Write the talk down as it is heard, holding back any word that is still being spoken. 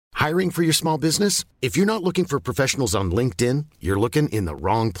Hiring for your small business? If you're not looking for professionals on LinkedIn, you're looking in the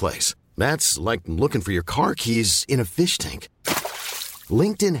wrong place. That's like looking for your car keys in a fish tank.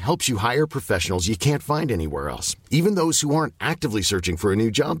 LinkedIn helps you hire professionals you can't find anywhere else, even those who aren't actively searching for a new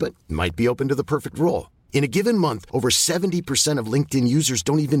job but might be open to the perfect role. In a given month, over 70% of LinkedIn users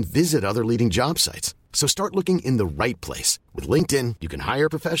don't even visit other leading job sites. So start looking in the right place. With LinkedIn, you can hire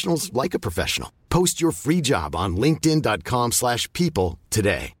professionals like a professional. Post your free job on linkedin.com/people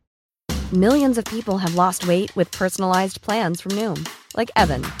today. Millions of people have lost weight with personalized plans from Noom. Like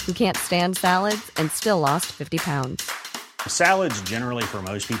Evan, who can't stand salads and still lost 50 pounds. Salads generally for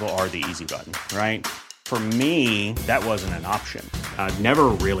most people are the easy button, right? For me, that wasn't an option. I never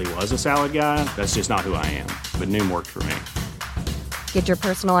really was a salad guy. That's just not who I am. But Noom worked for me. Get your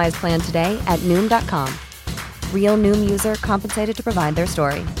personalized plan today at Noom.com. Real Noom user compensated to provide their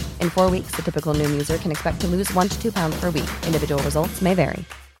story. In 4 weeks, the typical Noom user can expect to lose 1 to 2 pounds per week. Individual results may vary.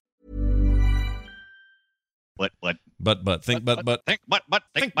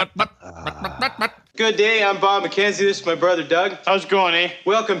 Good day, I'm Bob McKenzie. This is my brother Doug. How's it going, eh?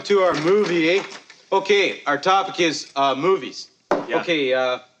 Welcome to our movie, eh? Okay, our topic is movies. Yeah.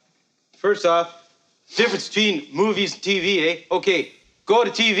 Okay, first off, difference between movies and TV, eh? Okay, go to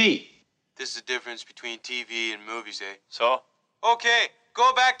TV. This is the difference between TV and movies, eh? So? Okay,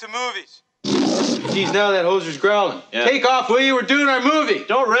 go back to movies. Geez, now that hoser's growling. Yeah. Take off, will you? We're doing our movie.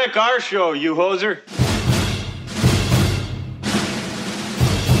 Don't wreck our show, you hoser.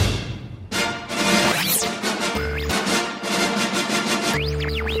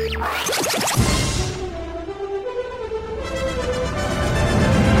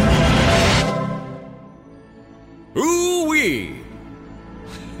 Ooh-wee!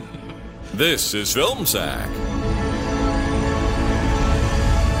 This is Film Sack.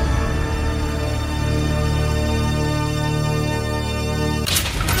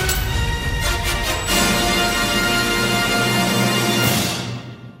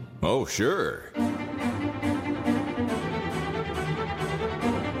 Oh, sure.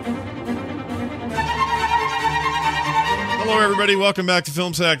 Hello, everybody. Welcome back to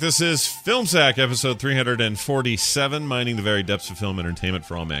Film Sack. This is Film Sack, episode 347, mining the very depths of film entertainment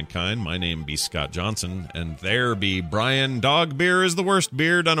for all mankind. My name be Scott Johnson, and there be Brian. Dog beer is the worst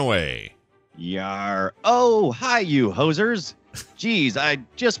beer done away. Yar. Oh, hi, you hosers. Geez, I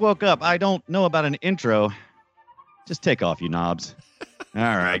just woke up. I don't know about an intro. Just take off, you knobs. All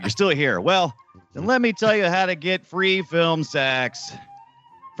right, you're still here. Well, then let me tell you how to get free film sacks.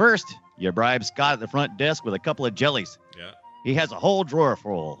 First, you bribe Scott at the front desk with a couple of jellies. Yeah. He has a whole drawer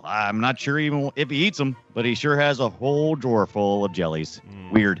full. I'm not sure even if he eats them, but he sure has a whole drawer full of jellies.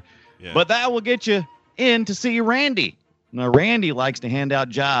 Weird. Yeah. But that will get you in to see Randy. Now, Randy likes to hand out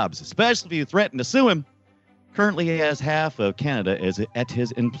jobs, especially if you threaten to sue him. Currently, he has half of Canada as at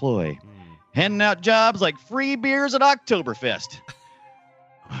his employ. Handing out jobs like free beers at Oktoberfest.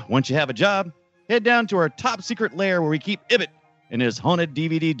 Once you have a job, head down to our top secret lair where we keep Ibbot in his haunted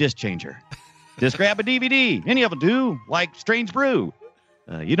DVD disc changer. Just grab a DVD. Any of them do, like Strange Brew.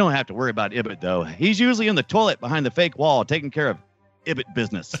 You don't have to worry about Ibbot, though. He's usually in the toilet behind the fake wall taking care of Ibbot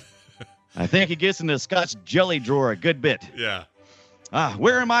business. I think he gets in the Scotch jelly drawer a good bit. Yeah.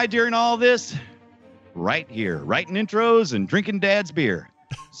 Where am I during all this? Right here, writing intros and drinking Dad's beer.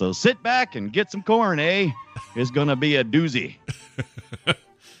 So sit back and get some corn, eh? It's going to be a doozy.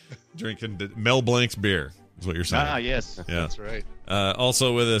 Drinking Mel Blanc's beer is what you're saying. Yes. Yeah. That's right.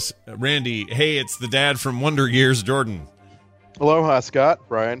 Also with us, Randy. Hey, it's the dad from Wonder Years, Jordan. Aloha, Scott.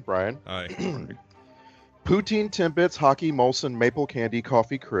 Brian. Hi. Poutine Timbits, Hockey Molson, Maple Candy,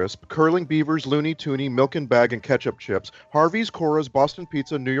 Coffee Crisp, Curling Beavers, Looney Tooney, Milk and Bag and Ketchup Chips, Harvey's, Cora's, Boston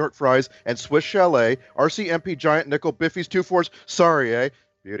Pizza, New York Fries, and Swiss Chalet, RCMP Giant Nickel, Biffy's 2-4s, sorry, eh?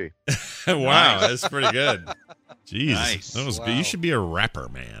 Beauty. Wow, that's pretty good. Jeez. Nice. That was good. You should be a rapper,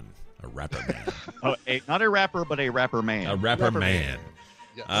 man. A rapper man. Not a rapper, but a rapper man. A rapper man.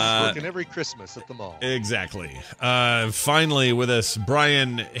 Yeah, working every Christmas at the mall. Exactly. Finally with us,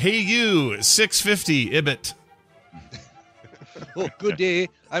 Brian. Hey, you, 650 Ibbot. Oh, good day.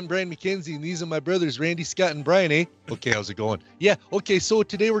 I'm Brian McKenzie, and these are my brothers, Randy, Scott, and Brian, eh? Okay, how's it going? Yeah, okay, so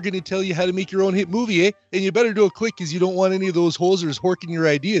today we're going to tell you how to make your own hit movie, eh? And you better do it quick because you don't want any of those hosers horking your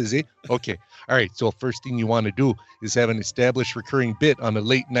ideas, eh? Okay, all right, so first thing you want to do is have an established recurring bit on a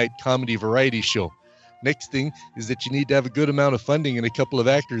late-night comedy variety show. Next thing is that you need to have a good amount of funding and a couple of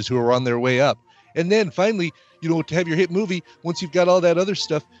actors who are on their way up. And then finally, to have your hit movie, once you've got all that other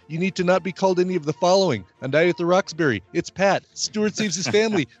stuff, you need to not be called any of the following: A Night at the Roxbury, It's Pat, Stewart Saves His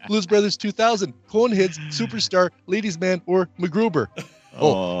Family, Blues Brothers 2000, Coneheads, Superstar, Ladies Man, or MacGruber.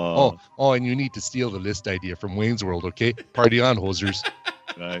 And you need to steal the list idea from Wayne's World, okay? Party on, hosers.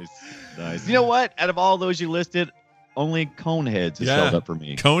 Nice. You know what? Out of all those you listed, only Coneheads has held up for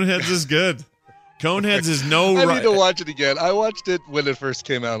me. Coneheads is good. Coneheads is I need to watch it again. I watched it when it first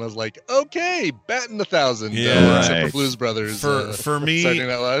came out, and I was like, okay, batting 1,000. Except for Blues Brothers. For me, Saturday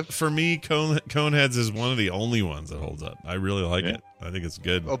Night Live. For me, Coneheads is one of the only ones that holds up. I really like it. I think it's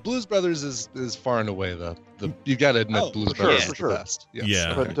good. Well, Blues Brothers is far and away the you got to admit Blues Brothers is the best. Yes.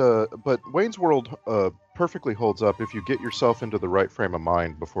 Yeah. But Wayne's World perfectly holds up if you get yourself into the right frame of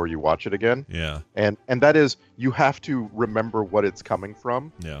mind before you watch it again. Yeah. And that is, you have to remember what it's coming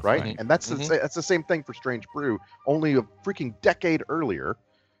from. Yeah. Right. And that's that's the same thing for Strange Brew. Only a freaking decade earlier,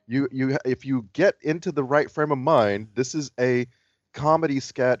 you if you get into the right frame of mind, this is a comedy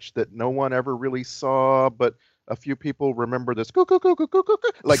sketch that no one ever really saw, but a few people remember this.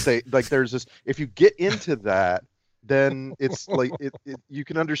 Like there's this. If you get into that, then it's like you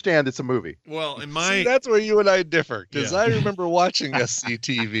can understand it's a movie. Well, See, that's where you and I differ, because I remember watching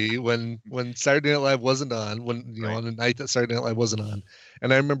SCTV when Saturday Night Live wasn't on, on the night that Saturday Night Live wasn't on,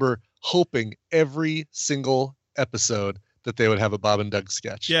 and I remember hoping every single episode that they would have a Bob and Doug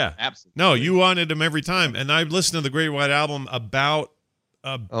sketch. Yeah, absolutely. No, you wanted them every time, and I've listened to the Great White Album about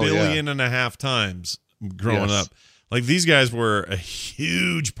 1.5 billion times growing up. Like, these guys were a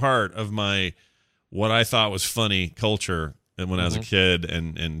huge part of my what I thought was funny culture when I was a kid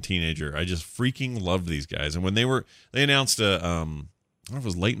and teenager. I just freaking loved these guys. And when they announced I don't know if it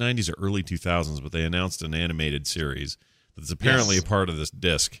was late 90s or early 2000s, but they announced an animated series that's apparently a part of this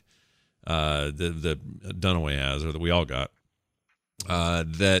disc that Dunaway has, or that we all got.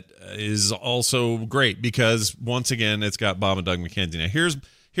 That is also great because, once again, it's got Bob and Doug McKenzie. Now,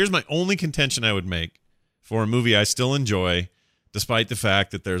 here's my only contention I would make for a movie I still enjoy, despite the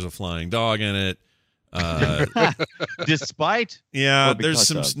fact that there's a flying dog in it. Despite? Yeah, there's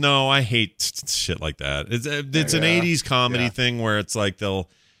some. No, I hate shit like that. It's an 80s comedy thing where it's like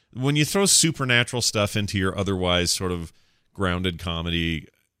when you throw supernatural stuff into your otherwise sort of grounded comedy,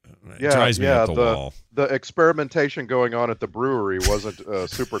 it drives me up the wall. The experimentation going on at the brewery wasn't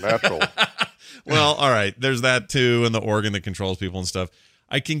supernatural. Well, all right, there's that too, and the organ that controls people and stuff.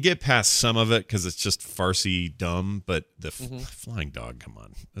 I can get past some of it because it's just farcy dumb, but the flying dog, come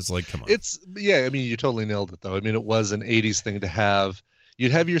on. It's like, come on. I mean, you totally nailed it, though. I mean, it was an 80s thing to have.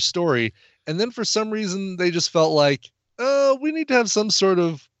 You'd have your story, and then for some reason, they just felt like, oh, we need to have some sort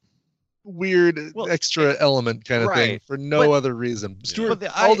of weird extra element kind of thing for no other reason.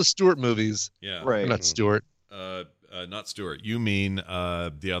 All the Stewart movies. Yeah. Right. Not Stewart. Not Stewart. You mean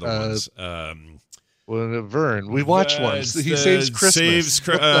the other ones. Vern. We watched one. He saves Christmas.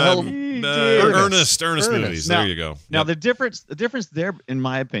 Ernest movies. There you go. Now the difference there, in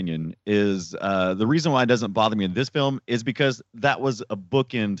my opinion, is the reason why it doesn't bother me in this film is because that was a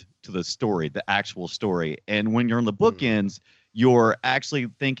bookend to the story, the actual story. And when you're on the bookends, you're actually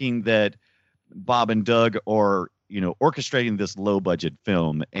thinking that Bob and Doug are, orchestrating this low budget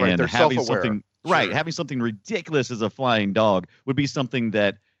film, and having something having something ridiculous as a flying dog would be something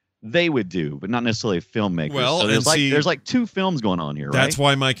that they would do, but not necessarily filmmakers. Well, so there's like two films going on here, right? That's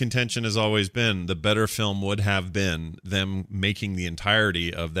why my contention has always been the better film would have been them making the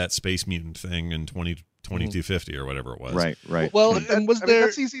entirety of that space mutant thing in 2250 or whatever it was. Right. Well, and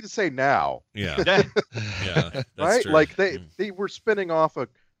that's easy to say now. Yeah. That's right? true. Like they were spinning off a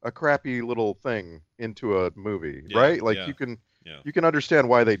crappy little thing into a movie, right? Like you can understand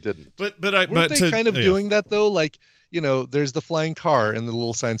why they didn't. But weren't they kind of doing that though? Like, there's the flying car and the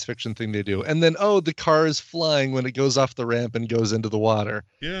little science fiction thing they do. And then, the car is flying when it goes off the ramp and goes into the water.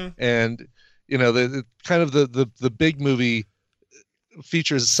 Yeah. And, the kind of the big movie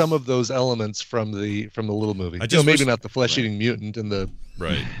features some of those elements from the little movie. Maybe not the flesh-eating mutant and the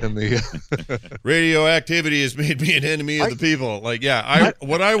and the radioactivity has made me an enemy of the people. Like,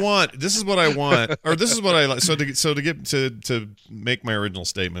 this is what I want, or this is what I like. So to make my original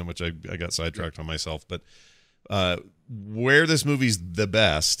statement, which I got sidetracked on myself, but where this movie's the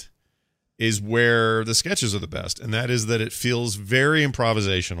best is where the sketches are the best, and that is that it feels very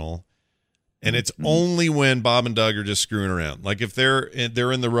improvisational, and it's only when Bob and Doug are just screwing around. Like if they're in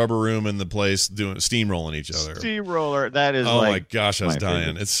the rubber room in the place doing steamrolling each other. Steamroller, that is. Oh my gosh, I was dying.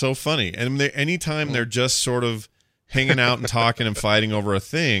 Favorite. It's so funny, and anytime they're just sort of hanging out and talking and fighting over a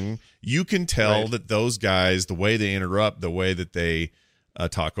thing, you can tell that those guys, the way they interrupt, the way that they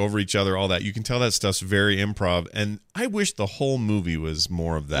talk over each other, all that, you can tell that stuff's very improv. And I wish the whole movie was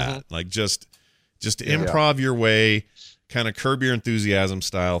more of that. Like just improv your way, kind of Curb Your Enthusiasm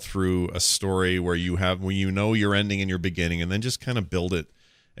style through a story where you know your ending and your beginning, and then just kind of build it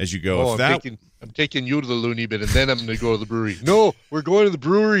as you go. Oh, I'm taking you to the loony bin, and then I'm going to go to the brewery. No, we're going to the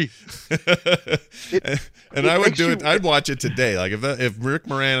brewery. And I would do it. I'd watch it today. Like if Rick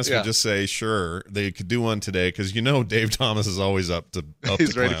Moranis would just say, "Sure, they could do one today," because Dave Thomas is always up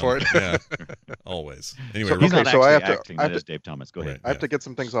He's to ready for it. Yeah, always. Anyway, He's not actually I have acting. to. That is Dave Thomas. Go ahead. I have to get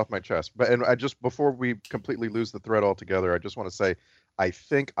some things off my chest, and I just before we completely lose the thread altogether, I just want to say, I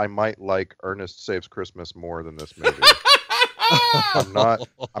think I might like Ernest Saves Christmas more than this movie. I'm not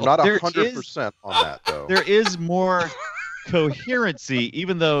 100% on that though. There is more coherency,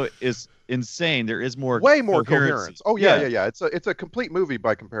 even though it's insane. There is way more coherence. Oh yeah. It's a complete movie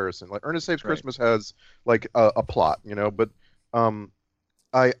by comparison. Like Ernest Saves Christmas has like a plot, but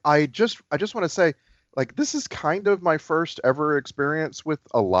I just want to say, like, this is kind of my first ever experience with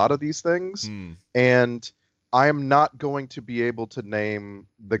a lot of these things, and I am not going to be able to name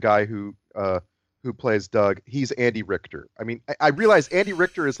the guy who plays Doug. He's Andy Richter. I mean, I realize Andy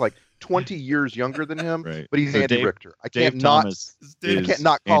Richter is like 20 years younger than him, but he's Andy Richter. I can't not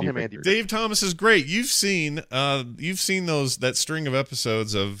call him Andy Richter. Dave Thomas is great. You've seen that string of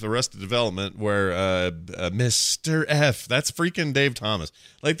episodes of Arrested Development where Mr. F, that's freaking Dave Thomas.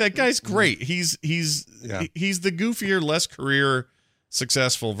 Like, that guy's great. He's the goofier, less career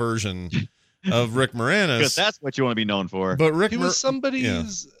successful version of Rick Moranis. Because that's what you want to be known for. But Rick was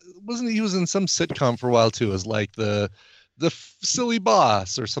somebody's wasn't he was in some sitcom for a while too, as like the silly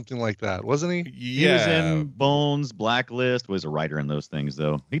boss or something like that, wasn't he? He was in Bones, Blacklist, was a writer in those things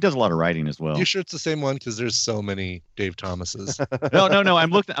though. He does a lot of writing as well. You sure it's the same one? Because there's so many Dave Thomases. No. I'm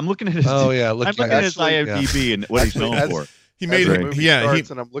looking at his his IMDb and what he's known for. He made the movie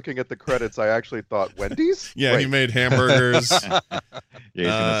starts, and I'm looking at the credits. I actually thought Wendy's. Yeah, he made hamburgers. He's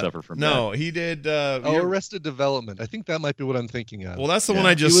gonna suffer from that. He did. Arrested Development. I think that might be what I'm thinking of. Well, that's the one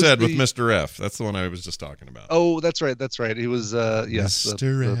I just said with Mr. F. That's the one I was just talking about. Oh, that's right. He was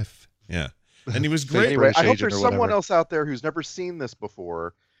Mr. F. Yeah, and he was great. Anyway, I hope there's someone else out there who's never seen this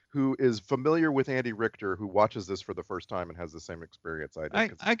before, who is familiar with Andy Richter, who watches this for the first time and has the same experience I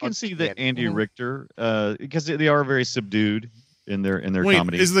did. I can see that Andy Richter, because they are very subdued in their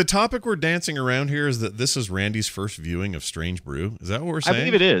comedy. Is the topic we're dancing around here is that this is Randy's first viewing of Strange Brew? Is that what we're saying? I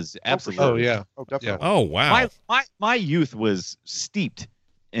believe it is. Absolutely. Oh yeah. Oh, definitely. Oh wow. My youth was steeped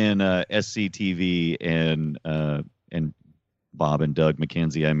in SCTV and Bob and Doug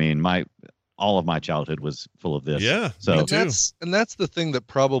McKenzie. I mean, all of my childhood was full of this. Yeah. So that's the thing that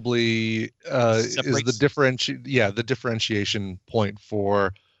probably is the differentiation point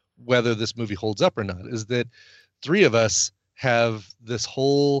for whether this movie holds up or not, is that three of us have this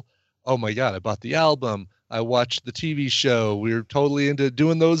whole, oh my God, I bought the album, I watched the TV show, we're totally into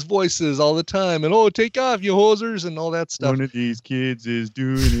doing those voices all the time, and take off, you hosers, and all that stuff. One of these kids is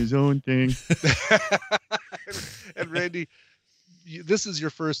doing his own thing. And Randy, this is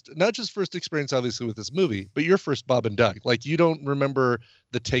your not just first experience, obviously, with this movie, but your first Bob and Doug. Like, you don't remember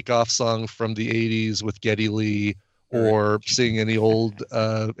the Takeoff song from the 80s with Geddy Lee, or seeing any old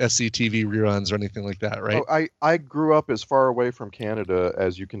SCTV reruns or anything like that, right? Oh, I grew up as far away from Canada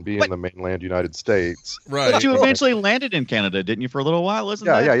as you can be in the mainland United States. Right. But you eventually landed in Canada, didn't you, for a little while?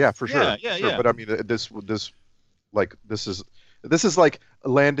 Yeah, for sure. Yeah. But I mean, this is like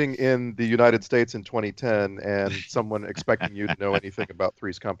landing in the United States in 2010 and someone expecting you to know anything about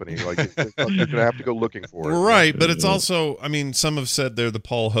Three's Company. Like, you're gonna have to go looking for it. Right, but it's also, I mean, some have said they're the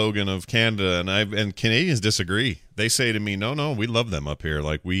Paul Hogan of Canada, and Canadians disagree. They say to me, no, we love them up here.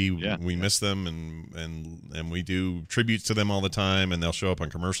 Like, we miss them, and we do tributes to them all the time, and they'll show up on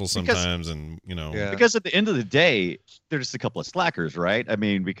commercials sometimes, Because at the end of the day, they're just a couple of slackers, right? I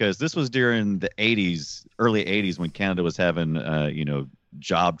mean, because this was during the 80s, early 80s, when Canada was having,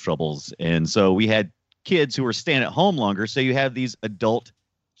 job troubles, and so we had kids who were staying at home longer, so you have these adult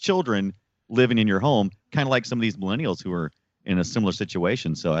children living in your home, kind of like some of these millennials who are in a similar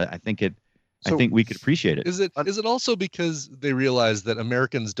situation. So I think we could appreciate it. Is it also because they realize that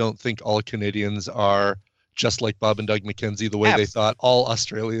Americans don't think all Canadians are just like Bob and Doug McKenzie, the way they thought all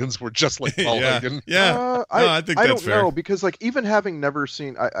Australians were just like Paul Hogan? Yeah, I think that's don't fair. know, because like, even having never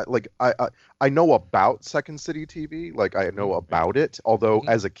seen, I know about Second City TV, like I know about it. Although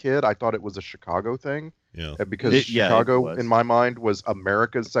as a kid, I thought it was a Chicago thing. Yeah, because Chicago, in my mind, was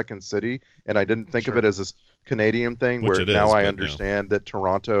America's Second City, and I didn't think of it as a Canadian thing. Which where now I understand that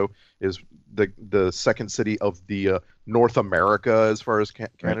Toronto is the second city of the North America as far as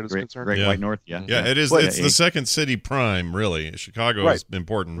Canada's concerned. Great White North, yeah. It is. It's the second city prime, really. Chicago is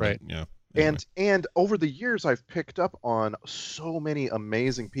important, right? But, yeah. Anyway. And over the years, I've picked up on so many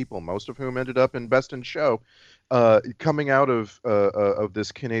amazing people, most of whom ended up in Best in Show, coming out of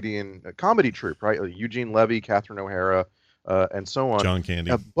this Canadian comedy troupe, right? Eugene Levy, Catherine O'Hara, and so on. John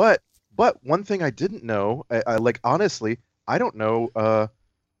Candy. But one thing I didn't know, like honestly, I don't know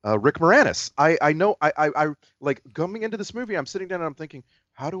Rick Moranis. I know I like coming into this movie. I'm sitting down and I'm thinking,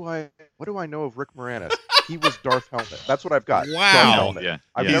 what do I know of Rick Moranis? He was Darth Helmet. That's what I've got. Wow. Darth Helmet. Yeah.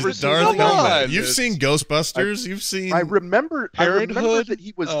 I've Yeah. never He's seen Darth Darth Helmet. Helmet. You've seen Ghostbusters. You've seen. I remember Parenthood, that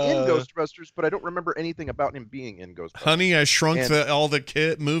he was in Ghostbusters, but I don't remember anything about him being in Ghostbusters. Honey, I Shrunk all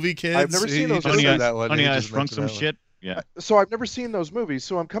the movie kids. I've never seen those Honey, movies. I Shrunk Some Shit. Yeah. So I've never seen those movies.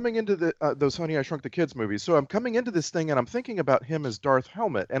 So I'm coming into those Honey, I Shrunk the Kids movies. So I'm coming into this thing and I'm thinking about him as Darth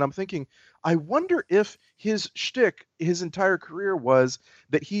Helmet, and I'm thinking, I wonder if his shtick, his entire career, was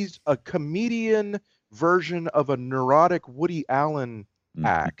that he's a comedian version of a neurotic Woody Allen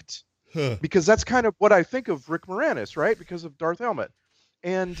act, because that's kind of what I think of Rick Moranis, right? Because of Darth Helmet,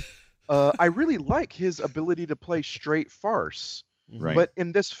 and I really like his ability to play straight farce. Right. But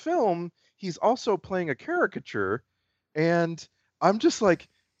in this film, he's also playing a caricature. And I'm just like,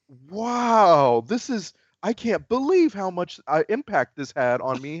 wow, I can't believe how much impact this had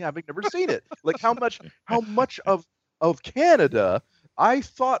on me having never seen it. Like how much of Canada I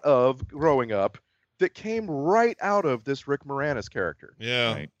thought of growing up that came right out of this Rick Moranis character.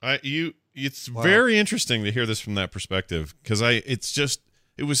 Yeah. Right. It's very interesting to hear this from that perspective, because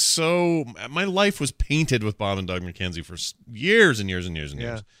it was so, my life was painted with Bob and Doug McKenzie for years and years and years and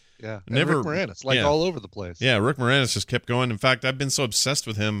years. Yeah, Never Rick Moranis, all over the place. Yeah, Rick Moranis just kept going. In fact, I've been so obsessed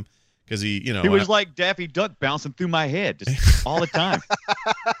with him because he was like Daffy Duck bouncing through my head just all the time.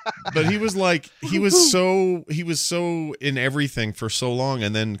 But he was so in everything for so long,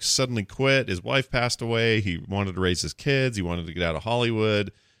 and then suddenly quit. His wife passed away. He wanted to raise his kids. He wanted to get out of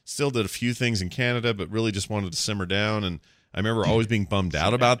Hollywood. Still did a few things in Canada, but really just wanted to simmer down. And I remember always being bummed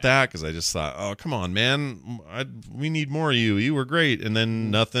out about that, because I just thought, oh, come on, man. We need more of you. You were great. And then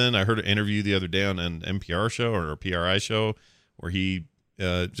nothing. I heard an interview the other day on an NPR show or a PRI show where he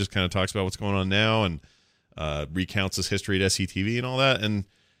just kind of talks about what's going on now and recounts his history at SCTV and all that. And,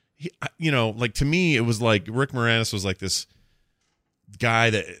 like to me, it was like Rick Moranis was like this guy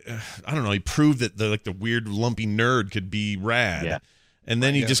that, I don't know, he proved that the weird lumpy nerd could be rad. Yeah. And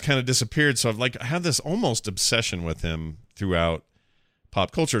then he just kind of disappeared. So I had this almost obsession with him throughout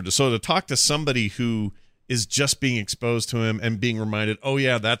pop culture. So to talk to somebody who is just being exposed to him and being reminded, oh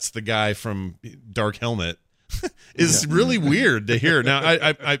yeah, that's the guy from Dark Helmet, is really weird to hear. Now,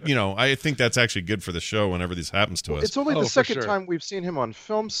 I think that's actually good for the show whenever this happens to us. It's only the second time we've seen him on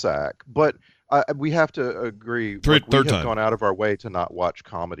Film Sack, but we have to agree. We have gone out of our way to not watch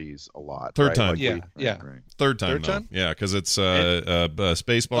comedies a lot. Third right? time. Third time, though. Yeah, because it's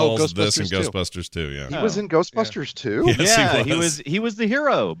Spaceballs, this, and Ghostbusters 2. Yeah, he was in Ghostbusters 2. Yes, he was the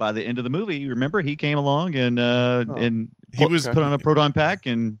hero by the end of the movie. You remember, he came along and he was put on a proton pack,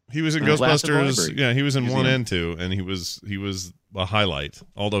 and he was in Ghostbusters. Yeah, he was in 1 and 2, and he was a highlight.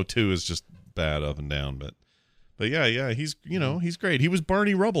 Although 2 is just bad up and down, but yeah, he's great. He was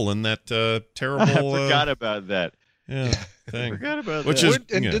Barney Rubble in that terrible. I forgot about that. Yeah, thing. Forgot about Which that.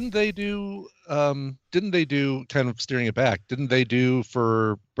 is, didn't they do kind of steering it back? Didn't they do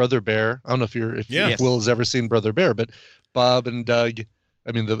for Brother Bear? I don't know if Will has ever seen Brother Bear, but Bob and Doug,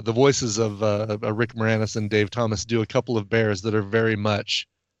 I mean the voices of Rick Moranis and Dave Thomas do a couple of bears that are very much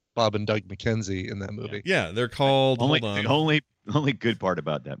Bob and Doug McKenzie in that movie. Yeah, they're called. The only good part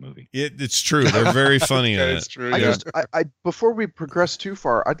about that movie. It's true. They're very funny in it. It's true. I before we progress too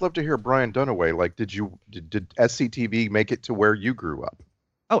far, I'd love to hear Brian Dunaway. Like, did SCTV make it to where you grew up?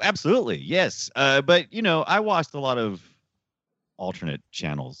 Oh, absolutely, yes. But I watched a lot of alternate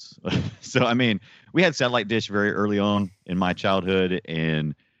channels. So I mean, we had satellite dish very early on in my childhood,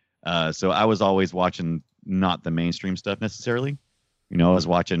 and so I was always watching not the mainstream stuff necessarily. I was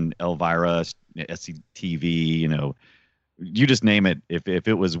watching Elvira, SCTV, you just name it. If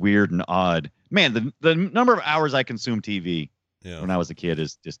it was weird and odd, man, the number of hours I consumed TV when I was a kid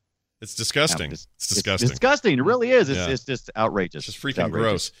is just, it's disgusting. It's disgusting. It's disgusting. It really is. It's just outrageous. It's just freaking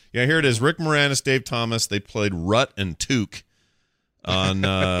gross. Yeah, here it is. Rick Moranis, Dave Thomas. They played Rut and Took on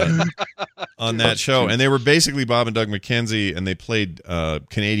that show, and they were basically Bob and Doug McKenzie, and they played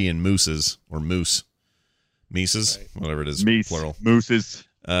Canadian mooses or moose. Mises, whatever it is, plural. Mooses.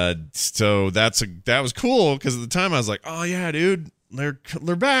 So that was cool, because at the time I was like, oh yeah, dude, they're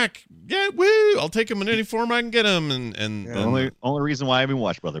back. Yeah, woo! I'll take them in any form I can get them. And only reason why I haven't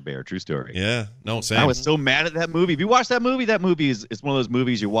watched Brother Bear. True story. Yeah, no, same. I was so mad at that movie. If you watch that movie is it's one of those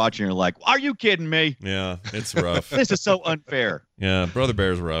movies you watch and you're like, are you kidding me? Yeah, it's rough. This is so unfair. Yeah, Brother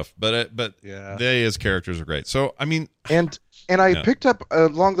Bear's rough, but they as characters are great. So I mean, and And I Yeah. picked up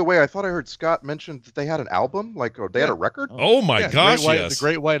along the way. I thought I heard Scott mention that they had an album, like or they had a record. Oh my gosh, The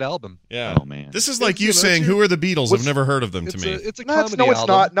Great White Album. Yeah. Oh, man. This is like It's, you you know, saying, it's "Who are the Beatles?" I've what's- never heard of them. To me, It's a No, comedy it's album.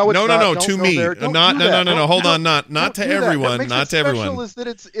 not. No, it's no, not. no, Don't to go me, there. Don't not do that. no. Don't- Hold on, don't not to do that. That everyone, makes not it to everyone. special is that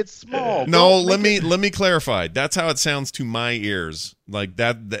it's small. No, Don't let make me clarify. That's how it sounds to my ears. Like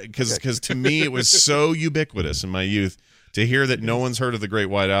that, because to me it was so ubiquitous in my youth to hear that no one's heard of the Great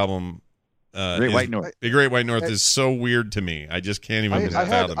White Album. Great White North. The Great White North is so weird to me. I just can't even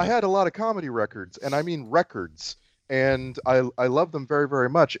fathom I it. had a lot of comedy records, and I mean records, and I love them very, very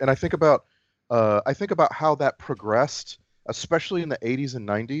much. And I think about how that progressed, especially in the 80s and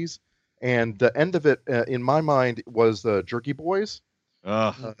 90s. And the end of it, in my mind, was the Jerky Boys.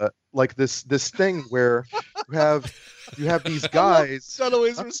 Like this thing where you have these guys.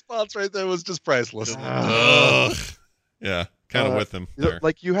 Dunaway's response right there was just priceless. Ugh. Yeah, kind of with him there.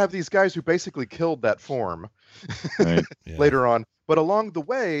 Like you have these guys who basically killed that form Right. Yeah. later on. But along the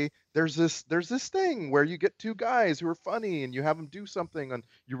way, there's this thing where you get two guys who are funny and you have them do something and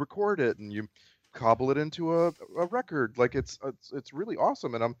you record it and you cobble it into a record. Like it's really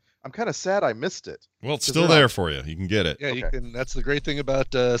awesome, and I'm kind of sad I missed it. Well, it's still there for you. You can get it. Yeah, you Okay. can. That's the great thing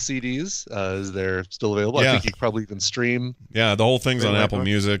about CDs is they're still available. Yeah. I think you can probably even stream. Yeah, the whole thing's on Great White Apple North.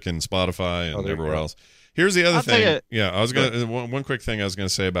 Music and Spotify and there you everywhere go. else. Here's the other I'll tell thing. you- Yeah, I was gonna one quick thing I was gonna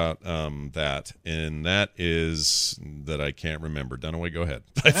say about that, and that is that I can't remember. Dunaway, go ahead.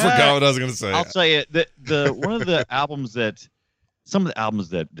 I forgot what I was gonna say. I'll tell you the one of the albums that some of the albums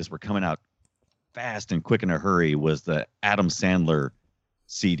that just were coming out fast and quick in a hurry was the Adam Sandler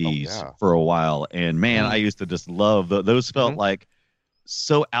CDs yeah. for a while, and man, I used to just love those. Felt like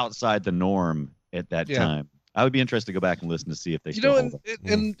so outside the norm at that Yeah. time. I would be interested to go back and listen to see if they You still know, hold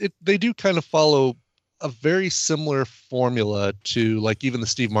and up. they do kind of follow a very similar formula to like even the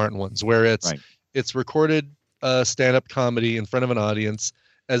Steve Martin ones, where Right. it's recorded stand-up comedy in front of an audience,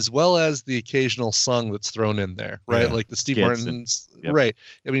 as well as the occasional song that's thrown in there, right? Yeah. Like the Steve Skits and- Martin's, yep. right?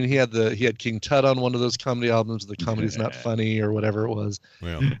 I mean, he had King Tut on one of those comedy albums. The comedy's not Yeah. funny or whatever it was,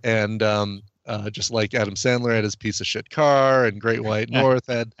 Yeah. and just like Adam Sandler had his piece of shit car, and Great White North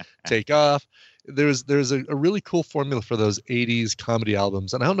had Take Off. There's a really cool formula for those 80s comedy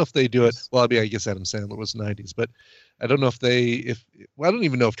albums, and I don't know if they do it. Well, I mean, I guess Adam Sandler was 90s, but I don't know if I don't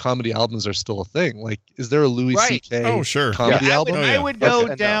even know if comedy albums are still a thing. Like, is there a Louis Right. C.K. Oh, sure. comedy I album? would, Oh, yeah. I would go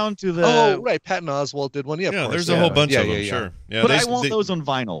And, down to the. Oh, right. Patton Oswalt did one. Yeah, of Yeah, course. there's a whole bunch of them. yeah. Sure. Yeah, but they- I want they- those on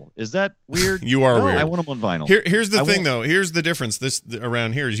vinyl. Is that weird? You are No, weird. I want them on vinyl. Here's the I thing, won't- though. Here's the difference. This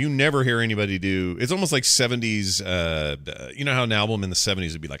around here is you never hear anybody do. It's almost like 70s. You know how an album in the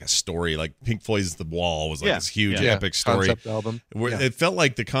 70s would be like a story, like Pink Floyd's The Wall was like Yeah. this huge Yeah. epic story. Concept album. Where Yeah. it felt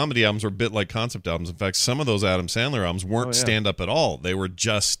like the comedy albums were a bit like concept albums. In fact, some of those Adam Sandler albums weren't yeah. stand up at all. They were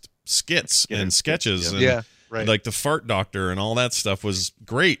just skits and sketches. And Yeah, right. Like the Fart Doctor and all that stuff was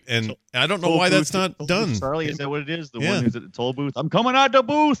great. And I don't know Toll why booth, that's not toll done. booth, Charlie, is that what it is? The Yeah. one who's at the toll booth. I'm coming out the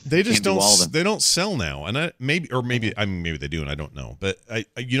booth. They just Can't do all of them. they don't sell now, and maybe they do, and I don't know. But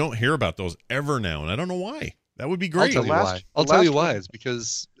you don't hear about those ever now, and I don't know why. That would be I'll great. tell you last- why. the I'll tell you last why. one- Is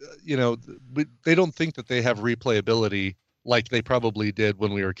because they don't think that they have replayability like they probably did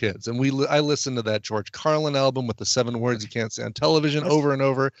when we were kids. And I listened to that George Carlin album with the 7 words you can't say on television over and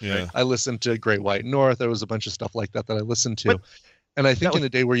over. Yeah. I listened to Great White North. There was a bunch of stuff like that I listened to. But and I think in a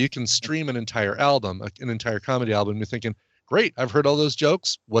day where you can stream an entire album, an entire comedy album, you're thinking, great, I've heard all those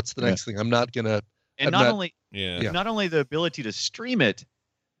jokes. What's the next thing? I'm not gonna. And I'm not only Yeah. not only the ability to stream it,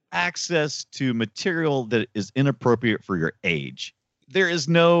 access to material that is inappropriate for your age. There's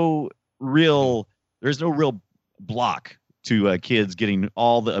no real block to kids getting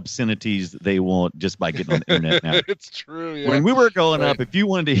all the obscenities that they want just by getting on the internet now. It's true. Yeah. When we were growing Right. up, if you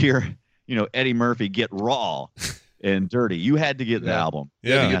wanted to hear, Eddie Murphy get raw and dirty, you had to get the Yeah. album.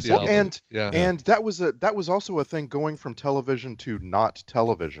 Yeah. Get the Well, album. and yeah. and that was also a thing going from television to not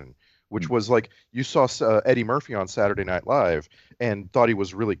television, which was like you saw Eddie Murphy on Saturday Night Live and thought he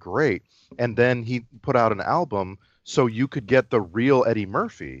was really great, and then he put out an album so you could get the real Eddie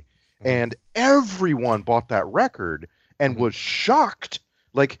Murphy, and everyone bought that record and was shocked.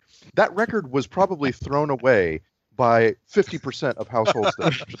 Like that record was probably thrown away by 50% of households.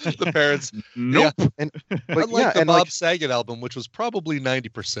 the parents. Nope. And but Unlike yeah, the and Bob like Saget album, which was probably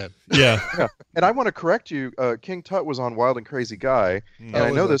 90%. Yeah. and I want to correct you. King Tut was on Wild and Crazy Guy, and Oh,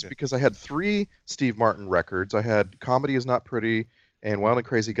 I know was this okay. because I had 3 Steve Martin records. I had Comedy Is Not Pretty, and Wild and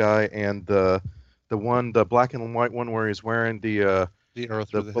Crazy Guy, and the black and white one where he's wearing the arrow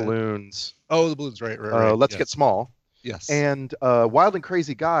through the head. balloons. Oh, the balloons, right. Let's yes. Get Small. Yes. And Wild and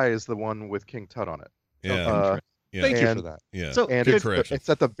Crazy Guy is the one with King Tut on it. Yeah. Yeah. Thank you And- for that. Yeah. So And Good it's, correction. it's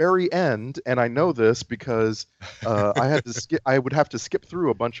at the very end, and I know this because I would have to skip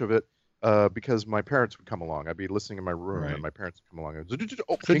through a bunch of it because my parents would come along. I'd be listening in my room, Right. and my parents would come along. And,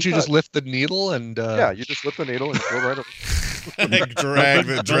 oh, Couldn't you cut. just lift the needle and Yeah, you just lift the needle and go right over.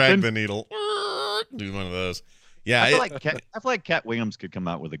 drag the needle. Do one of those. Yeah. I feel like Cat Williams could come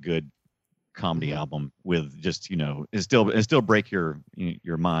out with a good comedy album with just it still break your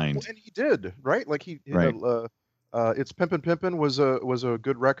mind. Well, and he did, right? Like Right. It's Pimpin' Pimpin' was a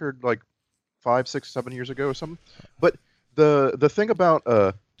good record like 5, 6, 7 years ago or something. But the thing about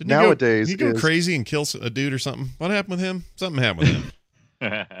Didn't nowadays he go is crazy and kill a dude or something? What happened with him? Something happened with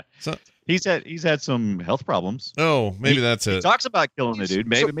him. So, he's had some health problems. oh, maybe that's He it. talks about killing a dude.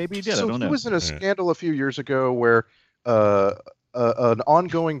 Maybe so- maybe he did. So I don't he know. was in a Right. scandal a few years ago where an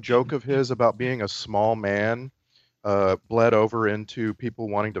ongoing joke of his about being a small man bled over into people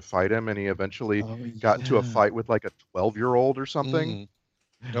wanting to fight him, and he eventually got into a fight with like a 12-year-old or something.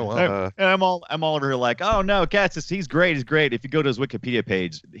 Oh, wow. And I'm all over here like, oh no, Katz, he's great. He's great. If you go to his Wikipedia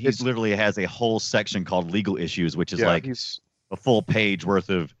page, he's literally has a whole section called legal issues, which is Yeah, like he's a full page worth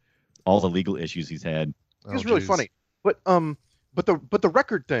of all the legal issues he's had. he's really geez. funny. But the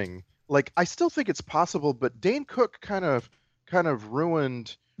record thing, like I still think it's possible, but Dane Cook kind of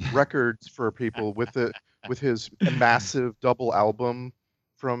ruined records for people with his massive double album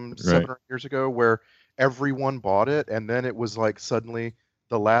from 7 or 8 years ago, where everyone bought it, and then it was like suddenly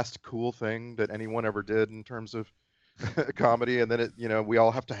the last cool thing that anyone ever did in terms of comedy, and then we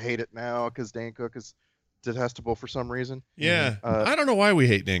all have to hate it now because Dane Cook is detestable for some reason. Yeah, I don't know why we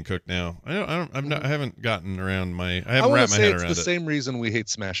hate Dan Cook now. I haven't gotten around I I haven't want to wrapped my say head it's around the it. same reason we hate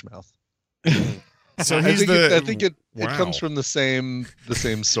Smash Mouth. So I he's think it wow. comes from the same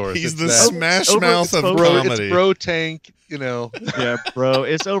source. He's It's the that Smash Mouth of overexposed. comedy. It's bro tank, Yeah, bro,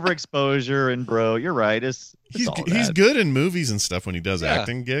 it's overexposure, and bro, you're right. It's He's all he's that. good in movies and stuff when he does Yeah.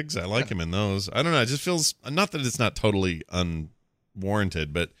 acting gigs. I like him in those. I don't know. It just feels not that it's not totally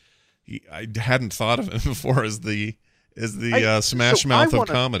unwarranted, but I hadn't thought of him before as the Smash so Mouth I of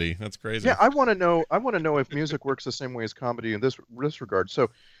wanna- comedy. That's crazy. Yeah, I want to know if music works the same way as comedy in this regard. So,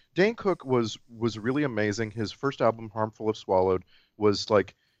 Dane Cook was really amazing. His first album, "Harmful If Swallowed," was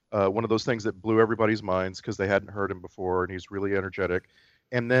like one of those things that blew everybody's minds because they hadn't heard him before, and he's really energetic.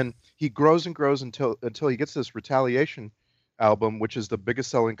 And then he grows and grows until he gets this Retaliation album, which is the biggest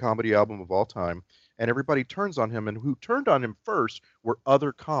selling comedy album of all time. And everybody turns on him, and who turned on him first were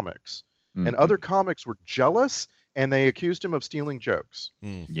other comics, and other comics were jealous, and they accused him of stealing jokes.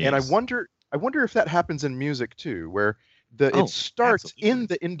 Mm. And I Yes. wonder if that happens in music too, where it starts absolutely. in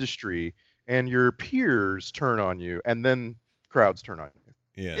the industry and your peers turn on you, and then crowds turn on you.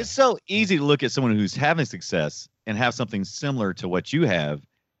 Yeah. It's so easy to look at someone who's having success and have something similar to what you have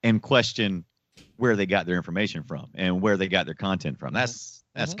and question where they got their information from and where they got their content from. That's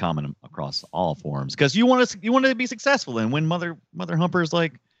common across all forums, because you want to be successful. And when Mother Humpers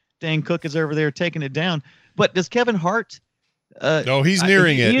like Dane Cook is over there taking it down, but does Kevin Hart? He's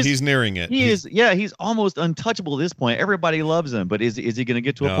nearing it. He's nearing it. He's almost untouchable at this point. Everybody loves him, but is he going to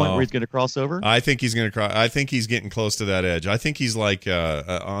get to a point where he's going to cross over? I think he's going to. I think he's getting close to that edge. I think he's like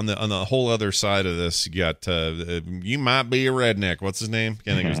on the whole other side of this. You got you might be a redneck. What's his name?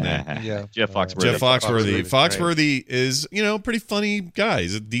 Can't think of his name. Yeah. Jeff Foxworthy. Jeff Foxworthy. Foxworthy, Foxworthy is a pretty funny guy.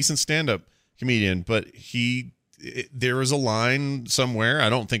 He's a decent stand-up comedian, but there is a line somewhere. I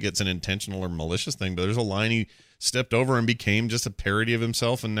don't think it's an intentional or malicious thing, but there's a line he stepped over and became just a parody of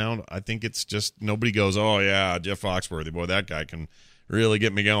himself, and now I think it's just nobody goes, oh yeah, Jeff Foxworthy, boy, that guy can really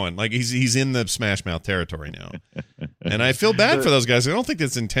get me going. Like he's in the Smash Mouth territory now, and I feel bad for those guys. I don't think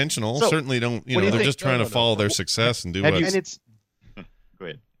it's intentional. So, Certainly don't. what do you They're think? just trying No, to no. follow their success and do Have what. you- And it's Go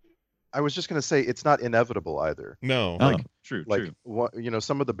ahead. I was just going to say it's not inevitable either. No, True.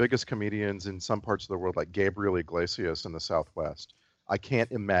 Some of the biggest comedians in some parts of the world, like Gabriel Iglesias in the Southwest, I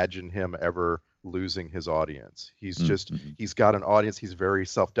can't imagine him ever losing his audience. He's he's got an audience. He's very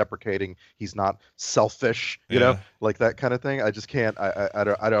self-deprecating. He's not selfish, like that kind of thing. I just can't.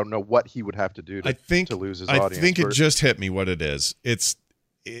 I don't know what he would have to do to lose his audience. I think it just hit me what it is.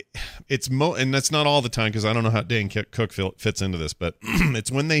 And that's not all the time, because I don't know how Dane Cook fits into this, but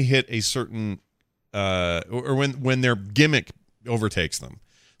it's when they hit a certain or when their gimmick overtakes them.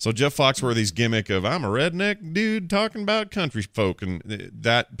 So Jeff Foxworthy's gimmick of I'm a redneck dude talking about country folk, and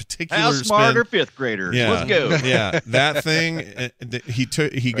that particular How smart spin, are fifth graders? yeah, Let's go. yeah, that thing.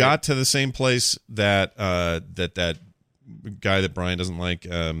 He got to the same place that that guy that Brian doesn't like,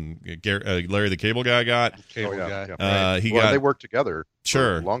 Larry the Cable Guy got. Cable yeah, guy. yeah. He Well, got they worked together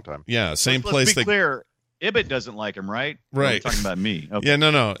sure for a long time. Yeah, same Let's place. be clear. Ibbott doesn't like him, right? Right. You're talking about me. Okay. Yeah,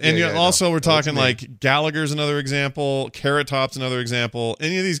 no. And also we're talking me. like Gallagher's another example, Carrot Top's another example.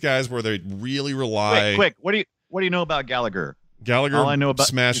 Any of these guys where they really rely. Quick. What do you know about Gallagher? Gallagher all I know about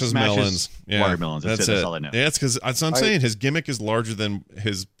smashes melons. Yeah, watermelons. That's it. That's all I know. Yeah, it's because I'm saying his gimmick is larger than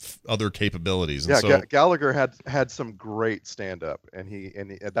his other capabilities. And Yeah, Gallagher had some great stand up,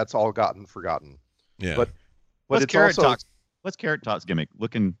 and that's all gotten forgotten. Yeah, but what's it's Carrot also Top's? What's Carrot Top's gimmick?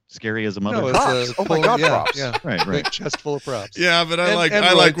 Looking scary as a mother. No, props. Oh my God, props. Yeah, right. Big chest full of props. Yeah, but I like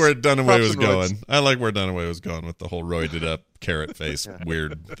roids. where Dunaway Props was and going. roids. I like where Dunaway was going with the whole roided up carrot face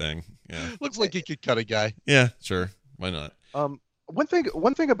weird thing. Yeah, Looks like he could cut a guy. yeah, sure, why not? One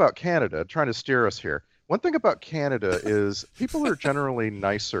thing about Canada, trying to steer us here. One thing about Canada is people are generally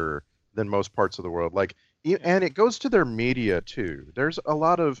nicer than most parts of the world. And it goes to their media too. There's a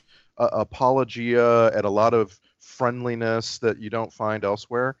lot of apologia and a lot of friendliness that you don't find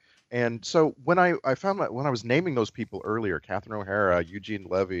elsewhere. And so when I found that when I was naming those people earlier, Catherine O'Hara, Eugene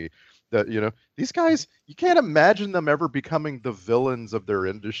Levy, that these guys, you can't imagine them ever becoming the villains of their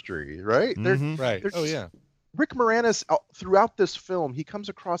industry, right? Mhm. Right. They're Oh just- yeah. Rick Moranis throughout this film, he comes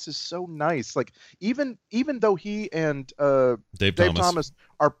across as so nice. Like even though he and Dave Dave Thomas. Thomas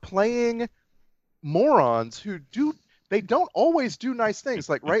are playing morons who don't always do nice things.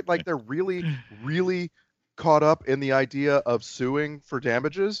 Like they're really, really caught up in the idea of suing for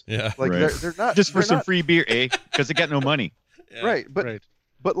damages. Yeah, Like Right. they're not Just for they're some not- free beer, because they got no money. Yeah. right.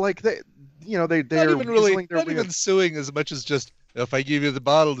 But like they're Not even really. Not even suing as much as just if I give you the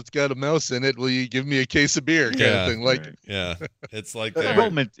bottle that's got a mouse in it, will you give me a case of beer? Kind of thing. Like Right. Yeah, it's like That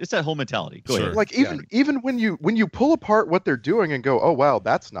they're- It's that whole mentality. Go Sure. ahead. like even when you pull apart what they're doing and go, oh wow,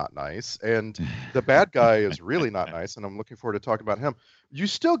 that's not nice, and the bad guy is really not nice, and I'm looking forward to talking about him. You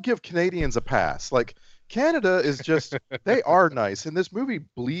still give Canadians a pass. Like Canada is just they are nice, and this movie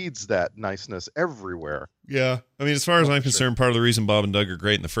bleeds that niceness everywhere. Yeah, I mean, as far as I'm concerned, part of the reason Bob and Doug are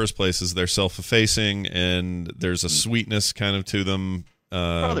great in the first place is they're self-effacing and there's a sweetness kind of to them.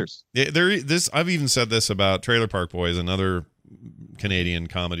 Brothers. Yeah, I've even said this about Trailer Park Boys, another Canadian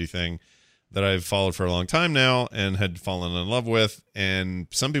comedy thing that I've followed for a long time now and had fallen in love with. And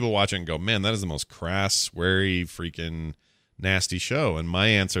some people watch it and go, "Man, that is the most crass, sweary, freaking nasty show." And my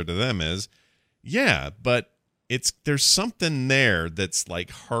answer to them is, "Yeah, but there's something there that's like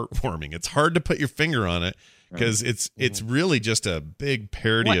heartwarming. It's hard to put your finger on it because it's really just a big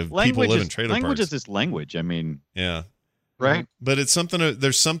parody of people living in trailer parks. Language is just language. I mean, yeah, right? But it's something.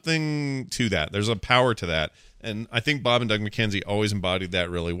 There's something to that. There's a power to that, and I think Bob and Doug McKenzie always embodied that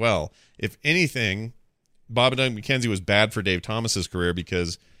really well. If anything, Bob and Doug McKenzie was bad for Dave Thomas's career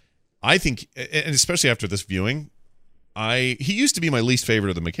because I think, and especially after this viewing, he used to be my least favorite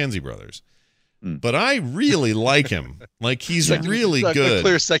of the McKenzie brothers. But I really like him. Like he's really good. A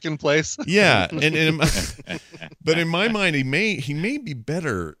clear second place. Yeah, but in my mind, he may be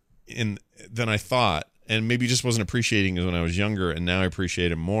better than I thought, and maybe just wasn't appreciating it when I was younger, and now I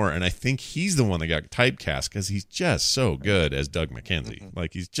appreciate him more. And I think he's the one that got typecast because he's just so good as Doug McKenzie.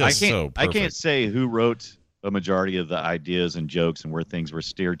 Like he's just so perfect. I can't say who wrote a majority of the ideas and jokes and where things were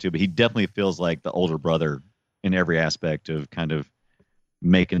steered to, but he definitely feels like the older brother in every aspect of kind of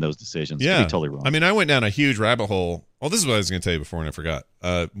making those decisions. Yeah, Could be totally wrong. I mean, I went down a huge rabbit hole. Well, this is what I was going to tell you before, and I forgot.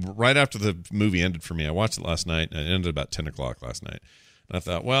 Right after the movie ended for me, I watched it last night, and it ended about 10 o'clock last night. And I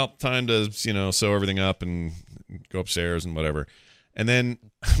thought, well, time to sew everything up and go upstairs and whatever. And then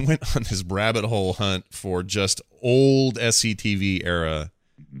I went on this rabbit hole hunt for just old SCTV era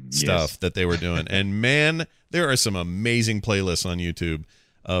stuff that they were doing. And man, there are some amazing playlists on YouTube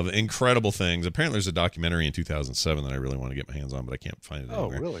of incredible things. Apparently there's a documentary in 2007 that I really want to get my hands on, but I can't find it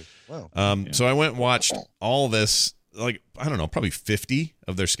anywhere. Oh, really? Wow. So I went and watched all this, like, I don't know, probably 50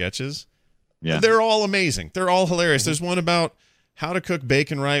 of their sketches. Yeah. They're all amazing. They're all hilarious. There's one about how to cook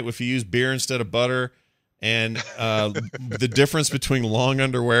bacon right if you use beer instead of butter, and the difference between long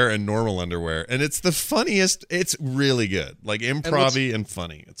underwear and normal underwear. And it's the funniest. It's really good. Like improv-y and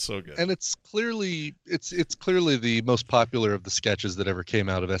funny. It's so good. And it's clearly the most popular of the sketches that ever came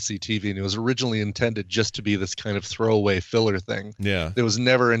out of SCTV, and it was originally intended just to be this kind of throwaway filler thing. Yeah. It was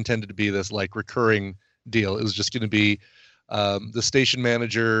never intended to be this like recurring deal. It was just going to be the station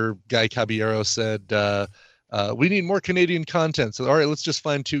manager, Guy Caballero, said, we need more Canadian content. So, all right, let's just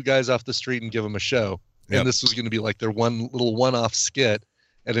find two guys off the street and give them a show. And this was going to be like their one-off skit,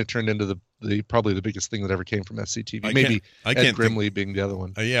 and it turned into the probably the biggest thing that ever came from SCTV. I can't Grimley being the other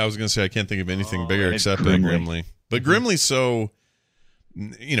one. Yeah, I was going to say I can't think of anything bigger except Grimley. But Grimley's so,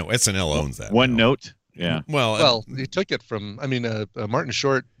 SNL owns that. One note. Yeah. Well, he took it from. I mean, Martin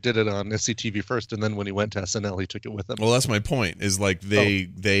Short did it on SCTV first, and then when he went to SNL, he took it with him. Well, that's my point. Is like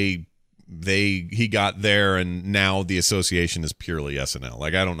they he got there, and now the association is purely SNL.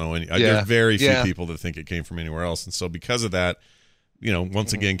 Like, I don't know any. There's very few people that think it came from anywhere else, and so because of that,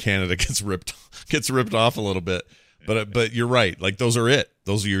 once again, Canada gets ripped off a little bit. But you're right. Like, those are it.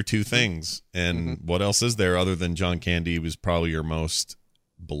 Those are your two things. And what else is there other than John Candy was probably your most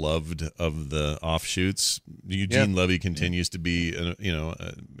beloved of the offshoots? Eugene Levy continues to be,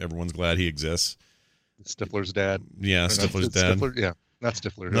 everyone's glad he exists. Stifler's dad. Yeah, Stifler's dad. Stifler, not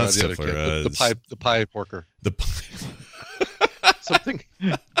Stifler. Not the Stifler. Other kid. The pie porker. The Something.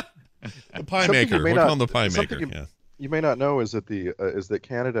 The pie maker. We're calling the pie maker. You may not know is that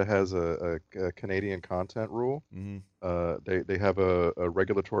Canada has a Canadian content rule. They have a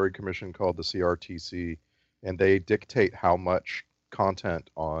regulatory commission called the CRTC, and they dictate how much content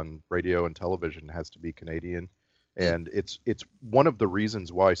on radio and television has to be Canadian. And it's one of the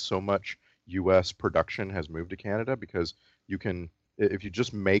reasons why so much U.S. production has moved to Canada, because you can, if you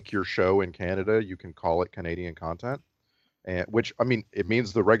just make your show in Canada, you can call it Canadian content, and which, I mean, it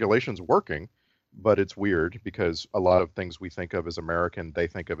means the regulation's working. But it's weird because a lot of things we think of as American, they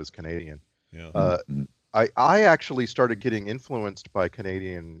think of as Canadian. Yeah. I actually started getting influenced by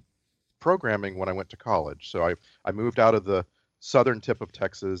Canadian programming when I went to college. So I moved out of the southern tip of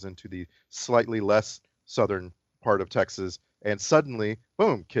Texas into the slightly less southern part of Texas, and suddenly,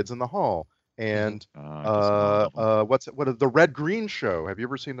 boom, Kids in the Hall. And the Red Green Show? Have you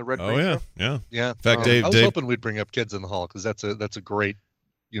ever seen the Red Green Show? Yeah. In fact, I was hoping we'd bring up Kids in the Hall because that's a great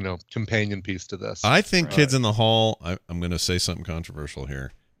companion piece to this. I think Kids in the Hall, I'm going to say something controversial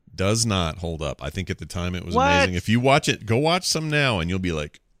here, does not hold up. I think at the time it was amazing. If you watch it, go watch some now and you'll be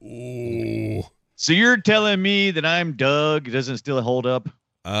like, ooh. So you're telling me that I'm Doug, it doesn't still hold up?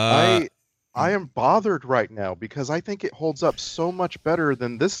 I am bothered right now because I think it holds up so much better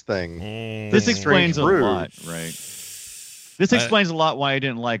than this thing. This explains a lot, right? This explains a lot why I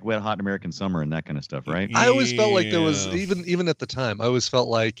didn't like Wet Hot American Summer and that kind of stuff, right? I always felt like there was, even at the time, I always felt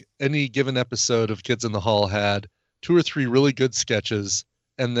like any given episode of Kids in the Hall had 2 or 3 really good sketches,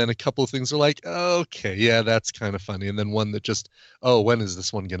 and then a couple of things are like, okay, yeah, that's kind of funny, and then one that just, when is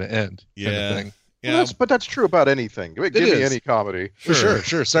this one going to end? Kind of thing. Yeah, well, but that's true about anything. Give me any comedy. Sure.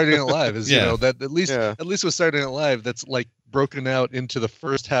 Saturday Night Live is, that at least with Saturday Night Live, that's like broken out into the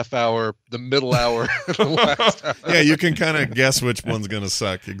first half hour, the middle hour, and the last half hour. Yeah, you can kind of guess which one's going to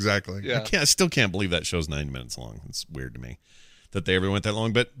suck. Exactly. Yeah. I still can't believe that show's 90 minutes long. It's weird to me that they ever went that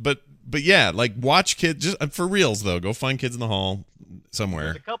long. But yeah, like, watch Kids, just for reals though. Go find Kids in the Hall somewhere.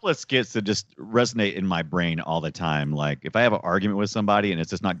 There's a couple of skits that just resonate in my brain all the time. Like, if I have an argument with somebody and it's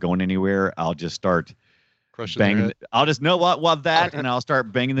just not going anywhere, I'll just start banging. I'll just know what that, and I'll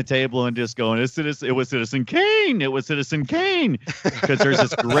start banging the table and just going, it was Citizen Kane. It was Citizen Kane. Because there's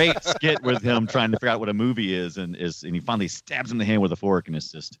this great skit with him trying to figure out what a movie is, and he finally stabs him in the hand with a fork, and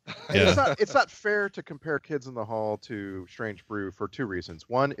it's just. Yeah. It's not fair to compare Kids in the Hall to Strange Brew for 2 reasons.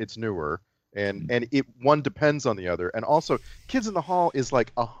 One, it's newer. And one depends on the other, and also Kids in the Hall is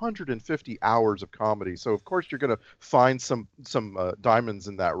like 150 hours of comedy, so of course you're gonna find some diamonds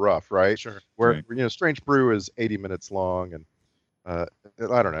in that rough, right? Sure. Where Strange Brew is 80 minutes long, and I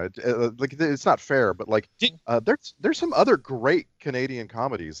don't know, like, it's not fair, but like there's some other great Canadian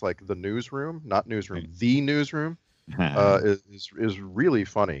comedies, like The Newsroom, not Newsroom, The Newsroom, is really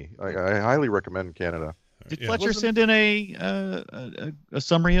funny. I highly recommend Canada. Did Fletcher send in a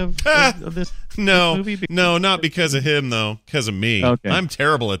summary of this movie? No, not because of him, though. Because of me. Okay. I'm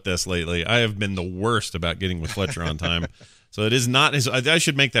terrible at this lately. I have been the worst about getting with Fletcher on time. So it is not his. I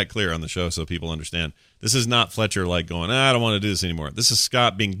should make that clear on the show so people understand. This is not Fletcher like going, I don't want to do this anymore. This is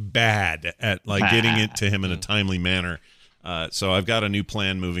Scott being bad at getting it to him in a timely manner. So I've got a new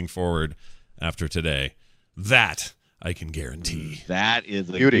plan moving forward after today. That I can guarantee. That is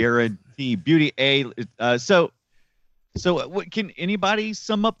a guarantee. Beauty. So can anybody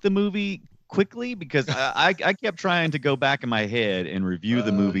sum up the movie quickly? Because I kept trying to go back in my head and review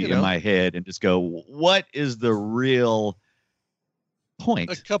the movie in my head and just go, what is the real point?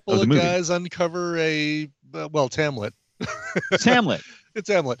 A couple of guys uncover it's Hamlet. It's Hamlet. It's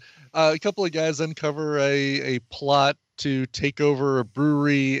Hamlet. A couple of guys uncover a plot to take over a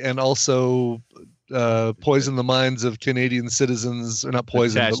brewery and also poison the minds of Canadian citizens, or not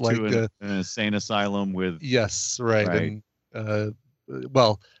poison, attached but like an insane asylum with. Yes, right. And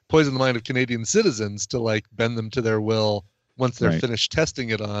poison the mind of Canadian citizens to like bend them to their will once they're finished testing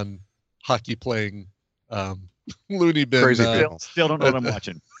it on hockey playing loony bin. Crazy still don't know what I'm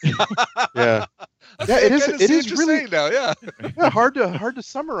watching. Yeah, it is. It is really now. Yeah, hard to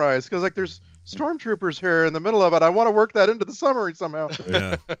summarize because like there's stormtroopers here in the middle of it. I want to work that into the summary somehow.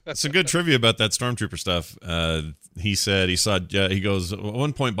 Yeah, some good trivia about that stormtrooper stuff. He said he saw. He goes at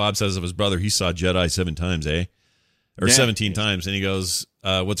one point. Bob says of his brother, he saw Jedi 7 times, or 17 times, and he goes,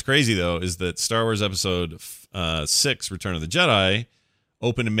 "What's crazy though is that Star Wars Episode 6, Return of the Jedi,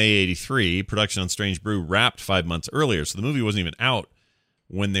 opened in May '83. Production on Strange Brew wrapped 5 months earlier, so the movie wasn't even out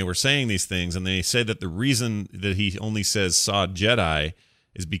when they were saying these things. And they said that the reason that he only says saw Jedi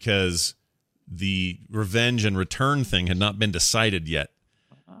is because the Revenge and Return thing had not been decided yet.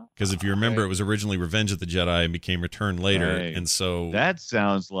 Because if you remember, it was originally Revenge of the Jedi and became Return later. Right. And so that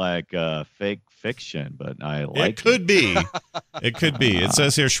sounds like fake fiction, but I like it. Could be. It could be. It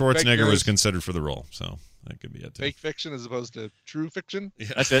says here Schwarzenegger was news. considered for the role. So that could be it, too. Fake fiction as opposed to true fiction. Yeah.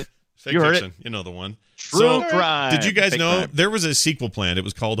 That's it. Fake You heard fiction. it. You know the one. True crime. Did you guys Fake know crime. there was a sequel planned? It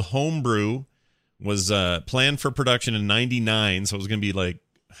was called Homebrew. Was planned for production in '99, so it was going to be like,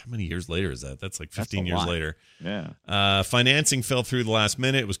 how many years later is that? That's like 15 years later. Yeah. Financing fell through the last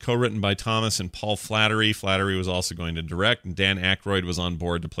minute. It was co-written by Thomas and Paul Flattery. Flattery was also going to direct, and Dan Aykroyd was on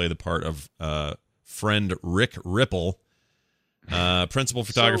board to play the part of friend Rick Ripple. Principal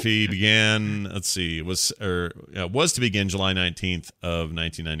photography began. Let's see, was to begin July 19th of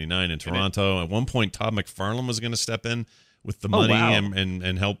 1999 in Toronto. At one point, Todd McFarlane was going to step in with the money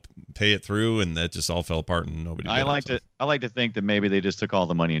and help pay it through, and that just all fell apart and nobody. I like to think that maybe they just took all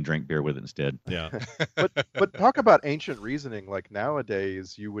the money and drank beer with it instead. Yeah. but talk about ancient reasoning. Like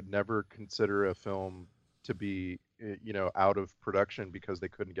nowadays, you would never consider a film to be out of production because they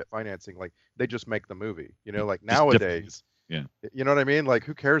couldn't get financing. Like they just make the movie. Like nowadays. Yeah. You know what I mean? Like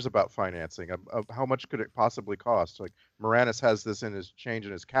who cares about financing? How much could it possibly cost? Like Moranis has this in his change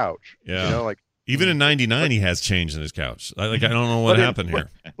in his couch. Yeah. Like even in '99, he has change in his couch. I don't know what happened here.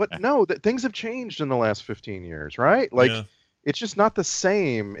 But no, things have changed in the last 15 years, right? Like it's just not the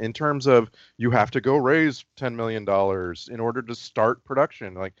same in terms of you have to go raise $10 million in order to start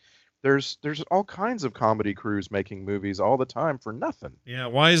production. Like there's all kinds of comedy crews making movies all the time for nothing. Yeah,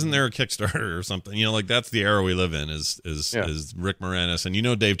 why isn't there a Kickstarter or something? Like that's the era we live in is Rick Moranis,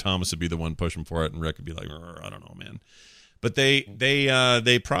 and Dave Thomas would be the one pushing for it, and Rick would be like, I don't know, man. But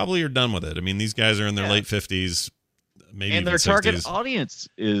they probably are done with it. I mean, these guys are in their late 50s, maybe and even their 60s. target audience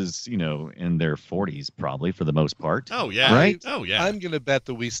is in their 40s probably for the most part. Oh yeah, right. Oh yeah. I'm gonna bet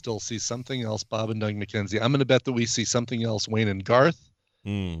that we still see something else, Bob and Doug McKenzie. I'm gonna bet that we see something else, Wayne and Garth,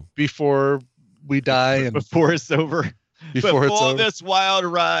 before we die and before it's over. Before it's over. This wild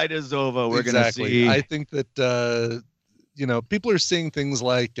ride is over, we're gonna see. I think that people are seeing things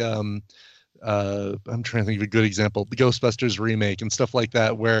like I'm trying to think of a good example, the Ghostbusters remake and stuff like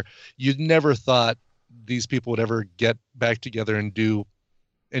that, where you'd never thought these people would ever get back together and do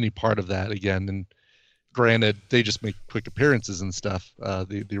any part of that again. And granted, they just make quick appearances and stuff,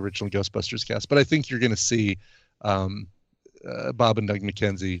 the original Ghostbusters cast. But I think you're going to see Bob and Doug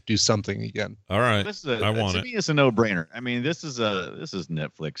McKenzie do something again. All right, I want to it. me, it's a no-brainer. I mean, this is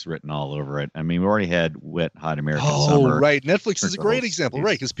Netflix written all over it. I mean, we already had Wet Hot American Summer. Oh, right. Netflix is a great example,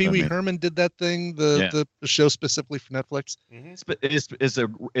 right? Because Pee Wee Herman did that thing, the show specifically for Netflix.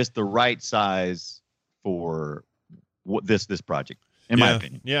 It's the right size for this project, in my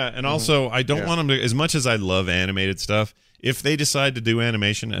opinion. Yeah, and also I don't want them to. As much as I love animated stuff, if they decide to do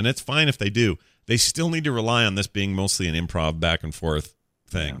animation, and it's fine if they do, they still need to rely on this being mostly an improv back and forth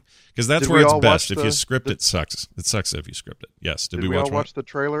thing, because that's where it's best. If you script it, sucks. It sucks if you script it. Yes. Did we all watch the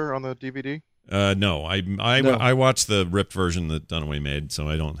trailer on the DVD? No, I watched the ripped version that Dunaway made, so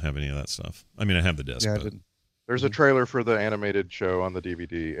I don't have any of that stuff. I mean, I have the disc. Yeah, I didn't. There's a trailer for the animated show on the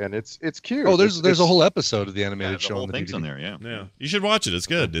DVD, and it's cute. Oh, there's a whole episode of the animated show the whole on the thing's DVD. on there. Yeah. You should watch it. It's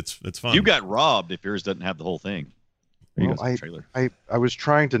good. It's fun. You got robbed if yours doesn't have the whole thing. Well, I was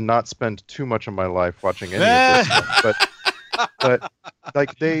trying to not spend too much of my life watching any of this stuff, but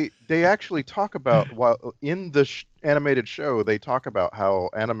like they actually talk about, while in the animated show, they talk about how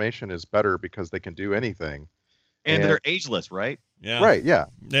animation is better because they can do anything. And they're ageless, right? Yeah. Right, yeah.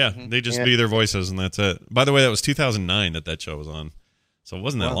 Yeah, they just be their voices, and that's it. By the way, that was 2009 that show was on, so it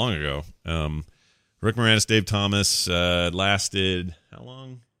wasn't that long ago. Rick Moranis, Dave Thomas lasted, how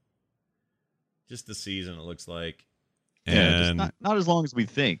long? Just the season, it looks like. And just not as long as we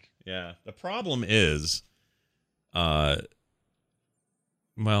think. Yeah. The problem is, well,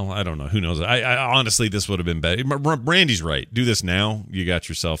 I don't know. Who knows? I honestly, this would have been better. Brandy's right. Do this now. You got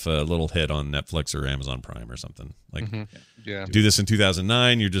yourself a little hit on Netflix or Amazon Prime or something. Like, do this in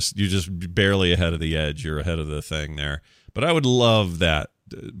 2009. You're just barely ahead of the edge. You're ahead of the thing there. But I would love that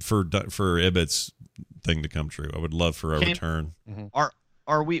for Ibbott's thing to come true. I would love for a return.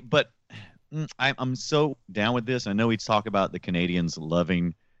 Are we? But I'm so down with this. I know we talk about the Canadians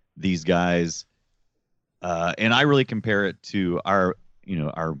loving these guys, and I really compare it to our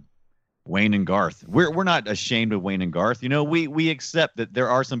Wayne and Garth. We're not ashamed of Wayne and Garth. We accept that there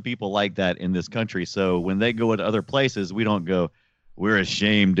are some people like that in this country. So when they go to other places, we don't go, we're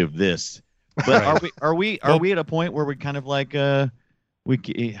ashamed of this. But are we at a point where we kind of like are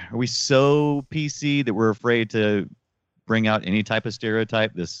we so PC that we're afraid to bring out any type of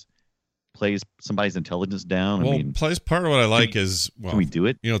stereotype? This plays somebody's intelligence down. Well, plays part of what I like is can we do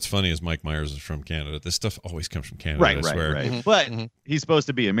it? What's funny is Mike Myers is from Canada. This stuff always comes from Canada. Right. I swear. Mm-hmm. But he's supposed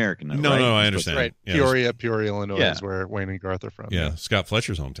to be American. Though, No, right? I understand. Right, Yeah, Peoria, Illinois is where Wayne and Garth are from. Yeah, Scott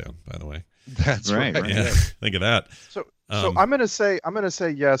Fletcher's hometown, by the way. That's right. Yeah, think of that. So I'm gonna say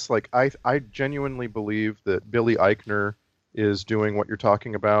yes. Like I genuinely believe that Billy Eichner is doing what you're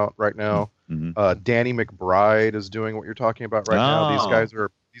talking about right now. Mm-hmm. Danny McBride is doing what you're talking about right now.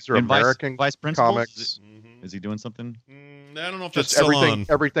 These are American Vice Principals? comics. Is he doing something? I don't know if Just that's still on.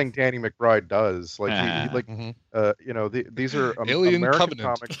 everything Danny McBride does. Like these are Alien American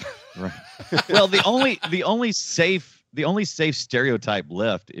Covenant. comics. Right. Well, the only safe stereotype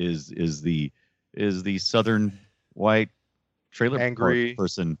left is the Southern white trailer Angry park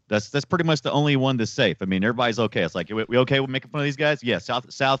person. That's pretty much the only one that's safe. I mean, everybody's okay. It's like, we okay with making fun of these guys? Yeah,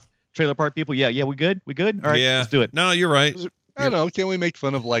 South trailer park people. Yeah, we good? We good? All right, let's do it. No, you're right. I don't know. Can we make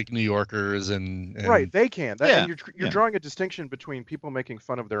fun of like New Yorkers and right? They can. And you're Yeah. drawing a distinction between people making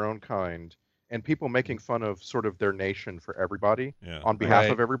fun of their own kind and people making fun of sort of their nation for everybody on behalf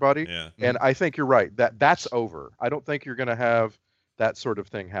of everybody. Yeah. And I think you're right. That's over. I don't think you're going to have that sort of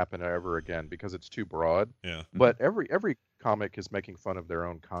thing happen ever again because it's too broad. Yeah. But every comic is making fun of their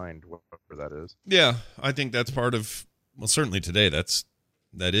own kind, whatever that is. Yeah, I think that's part of. Well, certainly today,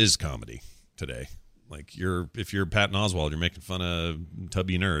 that is comedy today. Like if you're Patton Oswalt, you're making fun of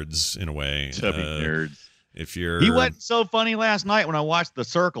tubby nerds in a way. Tubby nerds. If you're, he wasn't so funny last night when I watched The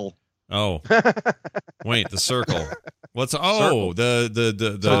Circle. Oh, wait, The Circle. What's Circle.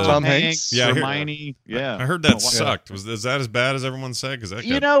 the Tom Hanks? Yeah, Hermione. I heard that sucked. Is that as bad as everyone said? Because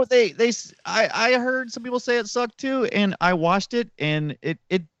I heard some people say it sucked too, and I watched it, and it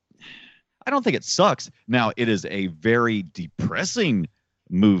I don't think it sucks. Now it is a very depressing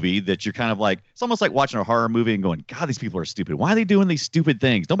movie that you're kind of like, it's almost like watching a horror movie and going, God, these people are stupid. Why are they doing these stupid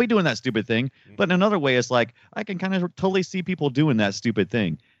things? Don't be doing that stupid thing. But in another way, it's like I can kind of totally see people doing that stupid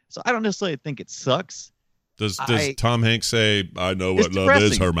thing. So I don't necessarily think it sucks. Does Tom Hanks say, "I know what love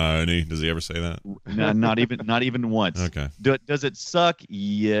is, Hermione"? Does he ever say that? No, not even once. Okay. Does it suck?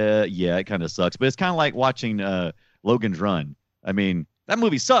 Yeah, it kind of sucks. But it's kind of like watching Logan's Run. I mean, that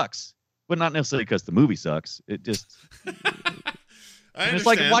movie sucks, but not necessarily because the movie sucks. It just. It's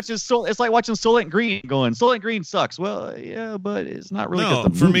like watching Soylent Green going, Soylent Green sucks. Well, yeah, but it's not really. No,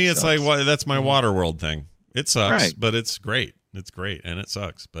 for me, it's like that's my Waterworld thing. It sucks, Right. but it's great. It's great, and it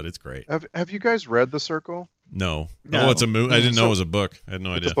sucks, but it's great. Have you guys read The Circle? No. No. Oh, it's a movie. I didn't know it was a book. I had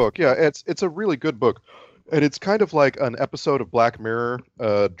no idea. It's a book. Yeah, it's a really good book, and it's kind of like an episode of Black Mirror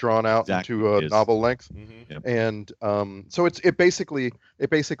drawn out into a novel length. Mm-hmm. Yep. And so it basically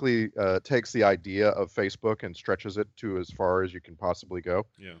takes the idea of Facebook and stretches it to as far as you can possibly go.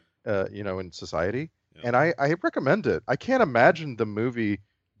 Yeah. In society. Yeah. And I recommend it. I can't imagine the movie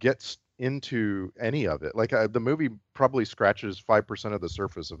gets into any of it. Like the movie probably scratches 5% of the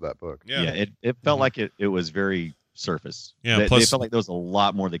surface of that book. Yeah. It felt like it was very surface. Yeah, They plus- felt like there was a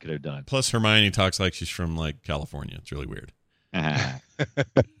lot more they could have done. Plus, Hermione talks like she's from like California. It's really weird. I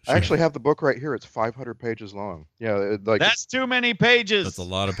actually have the book right here. It's 500 pages long. Yeah, That's too many pages. That's a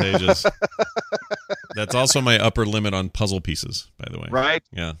lot of pages. That's also my upper limit on puzzle pieces, by the way. Right?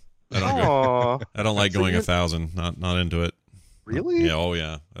 Yeah. I don't like going 1,000. Not into it. Really? Yeah. Oh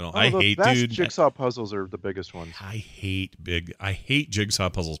yeah. The hate, best dude. jigsaw puzzles are the biggest ones. I hate jigsaw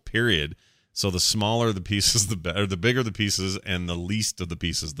puzzles. Period. So the smaller the pieces, the better. The bigger the pieces, and the least of the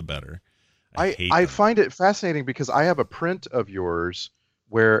pieces, the better. I find it fascinating because I have a print of yours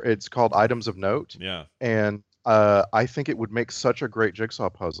where it's called Items of Note. Yeah. And I think it would make such a great jigsaw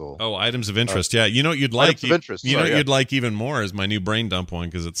puzzle. Oh, items of interest. Yeah. You know what you'd like? Items of interest. You know what you'd like even more is my new brain dump one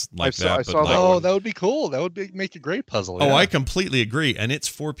because it's like I saw that Oh, one. that would be cool. That would make a great puzzle. Oh, yeah. I completely agree. And it's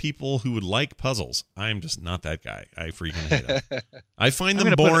for people who would like puzzles. I'm just not that guy. I freaking hate them. I find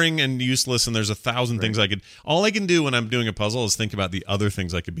them boring and useless, and there's 1,000 things all I can do when I'm doing a puzzle is think about the other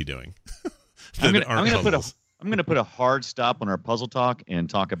things I could be doing. I'm gonna put a hard stop on our puzzle talk and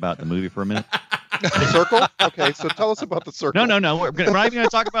talk about the movie for a minute. The Circle? Okay, so tell us about The Circle. No. We're not even going to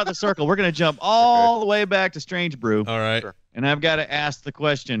talk about The Circle. We're going to jump all the way back to Strange Brew. All right. Sure. And I've got to ask the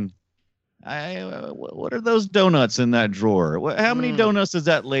question, What are those donuts in that drawer? How many donuts does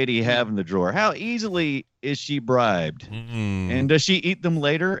that lady have in the drawer? How easily is she bribed? And does she eat them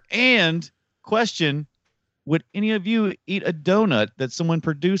later? And question, would any of you eat a donut that someone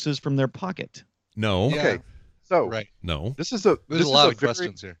produces from their pocket? No. Yeah. Okay. So Right. No. this is There's a lot of very,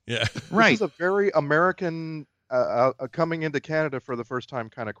 questions here. Yeah. Right. This is a very American coming into Canada for the first time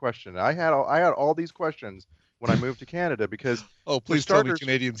kind of question. I had all these questions when I moved to Canada because Oh, for please tell me starters,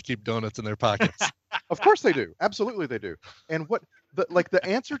 Canadians keep donuts in their pockets. of course they do. Absolutely they do. And the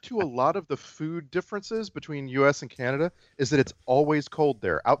answer to a lot of the food differences between US and Canada is that it's always cold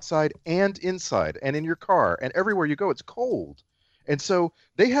there, outside and inside, and in your car, and everywhere you go, it's cold. And so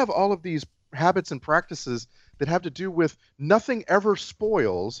they have all of these habits and practices that have to do with nothing ever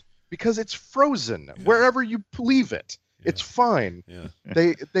spoils because it's frozen wherever you leave it. It's fine. Yeah.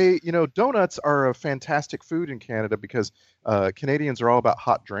 They donuts are a fantastic food in Canada because Canadians are all about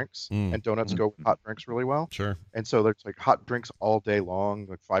hot drinks, and donuts go with hot drinks really well. Sure. And so there's like hot drinks all day long,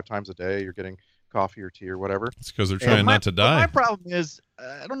 like 5 times a day. You're getting coffee or tea or whatever. It's because they're trying not to die. My problem is,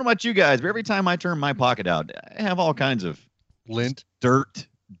 I don't know about you guys, but every time I turn my pocket out, I have all kinds of Lint, dirt,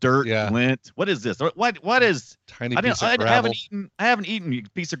 Yeah. lint. What is this? What is? tiny I piece of gravel. haven't eaten a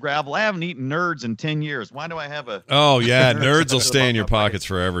piece of gravel. I haven't eaten nerds in 10 years. Why do I have a? Oh yeah, nerds will stay in your pockets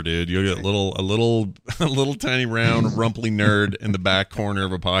forever, dude. You'll get a little tiny round rumply nerd in the back corner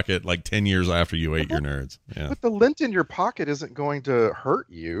of a pocket like 10 years after you ate your nerds. Yeah. But the lint in your pocket isn't going to hurt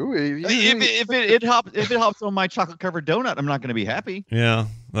you. If it hops on my chocolate covered donut, I'm not going to be happy. Yeah,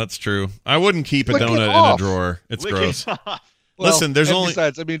 that's true. I wouldn't keep a Lick it donut in a off. drawer. It's Lick gross. it off. Well, Listen, there's and only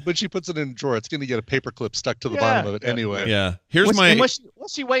besides, I mean, when she puts it in a drawer, it's going to get a paper clip stuck to the bottom of it anyway. yeah. Here's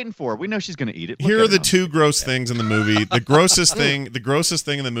What's she waiting for? We know she's going to eat it. Look Here at are the her. two gross things in the movie. The grossest thing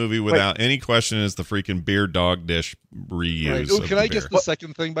in the movie, without any question, is the freaking beer dog dish reuse. Right. Oh, of can the I guess beer. the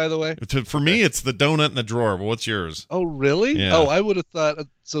second thing, by the way? For me, it's the donut in the drawer. Well, what's yours? Oh, really? Yeah. Oh, I would have thought,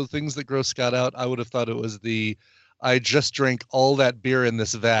 so things that gross Scott out, I would have thought it was I just drank all that beer in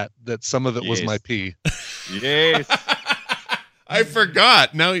this vat, that some of it was Yes. my pee. Yes. I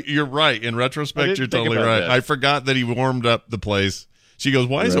forgot. Now you're right. In retrospect, you're didn't think totally about right. that. I forgot that he warmed up the place. She goes,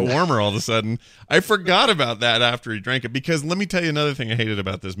 "Why is it warmer all of a sudden?" I forgot about that after he drank it, because let me tell you another thing I hated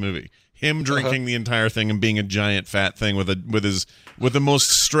about this movie: him drinking the entire thing and being a giant fat thing with the most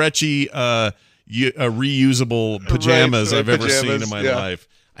stretchy, reusable pajamas I've ever seen in my life.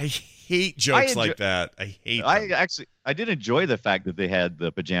 I hate jokes like that. I hate them. I did enjoy the fact that they had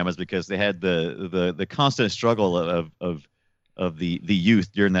the pajamas, because they had the constant struggle of the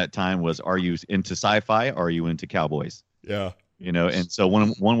youth during that time was, are you into sci-fi or are you into cowboys? Yeah. And so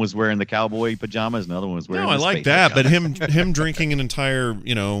one was wearing the cowboy pajamas, another one was wearing I the like space that, but pajamas. him drinking an entire,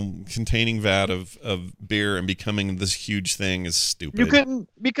 containing vat of beer and becoming this huge thing is stupid. You couldn't,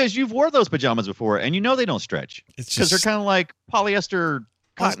 because you've wore those pajamas before and they don't stretch. It's because they're just kind of like polyester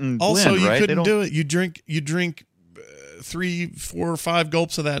cotton Also, blend, you right? couldn't do it. You drink 3, 4, or 5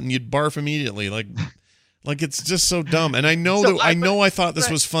 gulps of that and you'd barf immediately. Like it's just so dumb. And I know I thought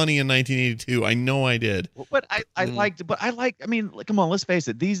this was funny in 1982. I know I did. But I mean, come on, let's face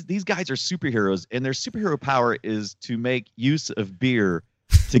it. These guys are superheroes, and their superhero power is to make use of beer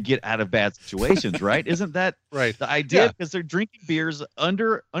to get out of bad situations, right? Isn't that Right. the idea? Yeah. Because they're drinking beers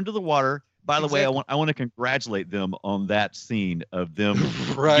under the water. By the way, I want to congratulate them on that scene of them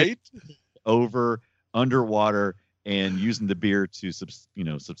Right. over underwater and using the beer to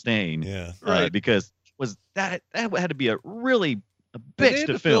sustain. Yeah. Right. Because that had to be a really a They bitch had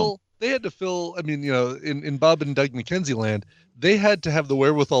to film. They had to fill. I mean, in Bob and Doug McKenzie land, they had to have the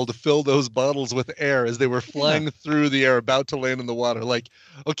wherewithal to fill those bottles with air as they were flying through the air, about to land in the water. Like,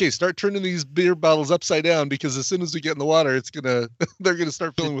 okay, start turning these beer bottles upside down, because as soon as we get in the water, they're gonna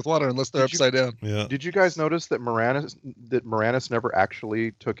start filling with water unless they're upside down. Yeah. Did you guys notice that Moranis never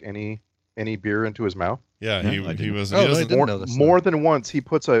actually took any beer into his mouth? Yeah, Yeah, he didn't. was. Oh, he I doesn't- didn't know this. More than once, he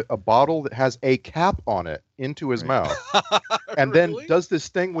puts a bottle that has a cap on it into his mouth, and then Really? does this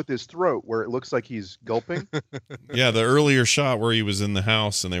thing with his throat where it looks like he's gulping. Yeah, the earlier shot where he was in the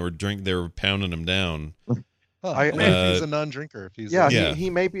house and they were pounding him down. Huh. I- Maybe if he's a non-drinker. If he's Yeah, Yeah.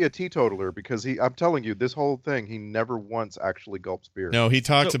 He may be a teetotaler, because I'm telling you, this whole thing, he never once actually gulps beer. No, he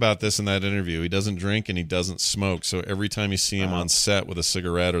talked about this in that interview. He doesn't drink and he doesn't smoke. So every time you see him on set with a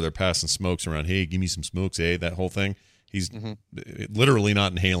cigarette or they're passing smokes around, hey, give me some smokes, eh? That whole thing. He's literally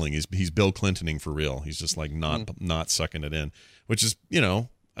not inhaling. He's Bill Clintoning for real. He's just like not sucking it in, which is,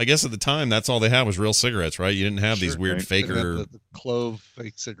 I guess at the time that's all they had was real cigarettes, right? You didn't have these weird They didn't faker, have the clove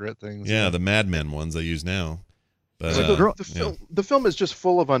fake cigarette things. the Mad Men ones they use now. But So the film is just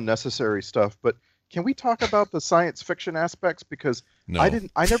full of unnecessary stuff, but can we talk about the science fiction aspects? Because No.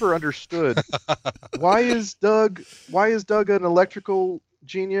 I never understood why is Doug an electrical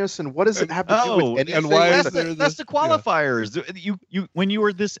genius, and what does it have to do with anything? and why is that's the qualifiers. You when you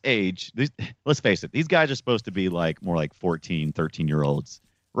were this age, let's face it, these guys are supposed to be more like 14, 13-year-olds,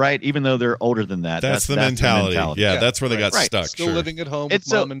 right? Even though they're older than that. That's the mentality. Yeah, that's where they got stuck. Still sure. living at home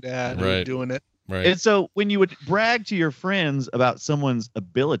with mom and dad who are doing it. Right. And so when you would brag to your friends about someone's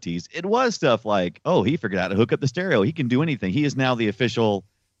abilities, it was stuff like, oh, he figured out how to hook up the stereo. He can do anything. He is now the official,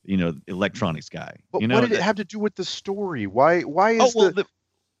 electronics guy. But what did it have to do with the story? Why is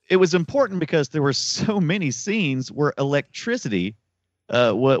it was important because there were so many scenes where electricity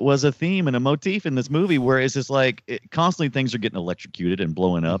was a theme and a motif in this movie, where it's just constantly things are getting electrocuted and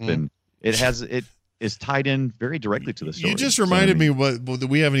blowing up, and it is tied in very directly to the story. You just reminded me that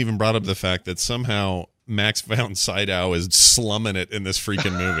we haven't even brought up the fact that somehow Max von Sydow is slumming it in this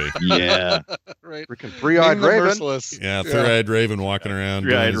freaking movie. Yeah. Right. Freaking three-eyed raven. Merciless. Yeah, three-eyed raven walking around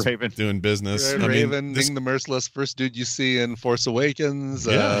doing business. Three-eyed raven, Ning the Merciless, first dude you see in Force Awakens.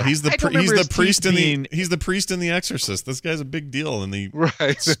 Yeah, he's the priest in The Exorcist. This guy's a big deal in the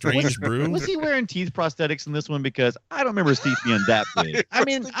strange brew. Was he wearing teeth prosthetics in this one? Because I don't remember his teeth being that big. I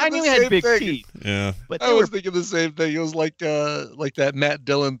knew he had big teeth. Yeah, but I was thinking the same thing. It was like that Matt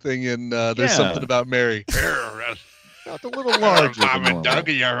Dillon thing in There's Something About Mary. Felt a little larger. Mom and Doug,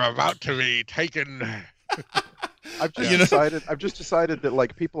 you're about to be taken. I've just decided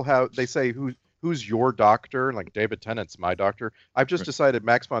that people they say who's your doctor, like David Tennant's my doctor. I've just decided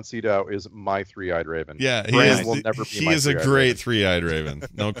Max von Sydow is my three-eyed raven. Yeah, he is a great three-eyed raven,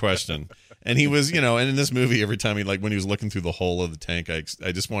 no question. And he was, and in this movie, every time when he was looking through the hole of the tank,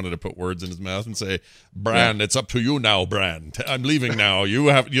 I just wanted to put words in his mouth and say, "Bran, it's up to you now, Bran. I'm leaving now.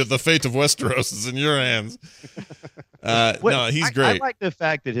 You're the fate of Westeros is in your hands." No, he's great. I like the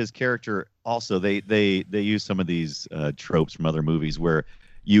fact that his character also they use some of these tropes from other movies where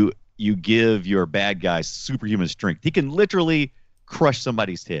you give your bad guy superhuman strength. He can literally crush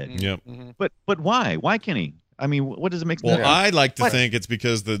somebody's head. Yep. But why? Why can't he? I mean, what does it make? Well, I like to think it's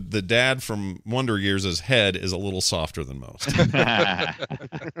because the dad from Wonder Years' head is a little softer than most.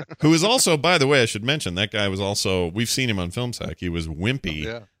 Who is also, by the way, I should mention, that guy was also, we've seen him on Film Sack. He was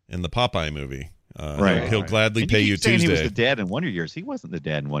Wimpy in the Popeye movie. He'll gladly pay you Tuesday. He was the dad in Wonder Years. He wasn't the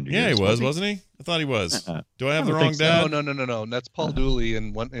dad in Wonder Years. Yeah, he was, wasn't he? I thought he was. Do I have the wrong dad? No. That's Paul Dooley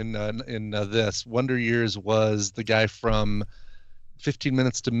in this. Wonder Years was the guy from 15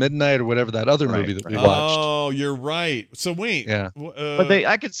 Minutes to Midnight or whatever that other movie that we watched. Oh, you're right. So wait. Yeah. But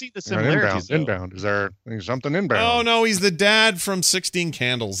I could see the similarities. Inbound. Is there something inbound? Oh, no, he's the dad from 16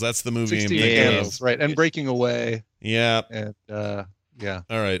 Candles. That's the movie. 16 Candles, right. And Breaking Away. Yeah. And yeah.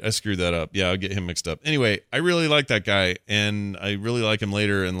 All right, I screwed that up. Yeah, I'll get him mixed up. Anyway, I really like that guy, and I really like him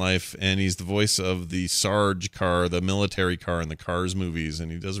later in life, and he's the voice of the Sarge car, the military car in the Cars movies,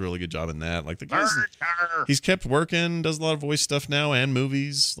 and he does a really good job in that. Like, the guy's, he's kept working, does a lot of voice stuff now and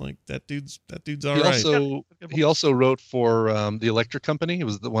movies. Like, that dude's all right. He also wrote for the Electric Company. He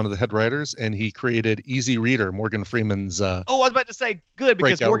was one of the head writers, and he created Easy Reader, Morgan Freeman's I was about to say, good,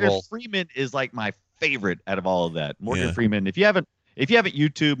 because Morgan Freeman is like my favorite out of all of that. Morgan Freeman, if you haven't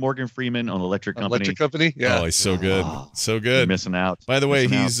YouTube Morgan Freeman on Electric Company. Yeah. Oh, he's so good. So good. You're missing out. By the way,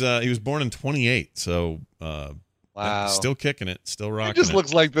 he was born in 28, so wow. Still kicking it, still rocking it. He just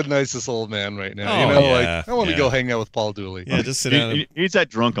looks like the nicest old man right now. I want to go hang out with Paul Dooley. Yeah, just sit down. He's that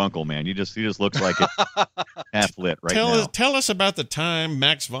drunk uncle, man. He just looks like it. Half lit right now. Tell us about the time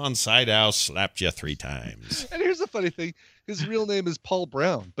Max von Sydow slapped you 3 times. And here's the funny thing. His real name is Paul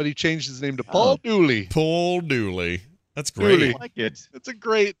Brown, but he changed his name to Paul Dooley. Paul Dooley. That's great. I like it. It's a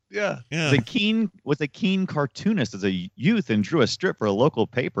great, yeah. Was a keen cartoonist as a youth and drew a strip for a local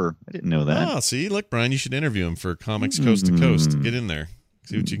paper. I didn't know that. Oh, see, look, Brian, you should interview him for Comics Coast to Coast. Get in there,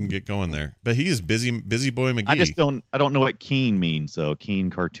 see what you can get going there. But he is busy boy McGee. I don't know what keen means. So keen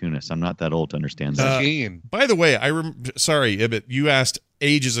cartoonist. I'm not that old to understand that. Keen. By the way, sorry, Ibbot, you asked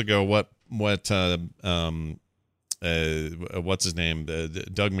ages ago what what's his name?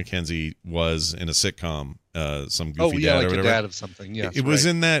 Doug McKenzie was in a sitcom, some goofy dad or whatever. A dad of something. Yeah, it was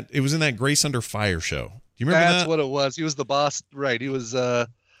in that. It was in that Grace Under Fire show. Do you remember that? That's what it was. He was the boss, right? He was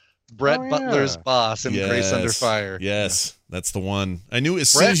Brett Butler's boss in Grace Under Fire. Yes, that's the one. I knew as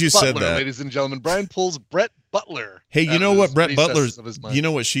soon as you said that. Ladies and gentlemen, Brian pulls Brett Butler. Hey, you know what Brett Butler's? You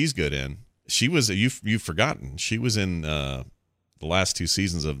know what she's good in? She was. You've forgotten. She was in the last 2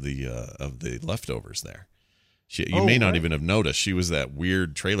 seasons of the Leftovers there. You may not even have noticed. She was that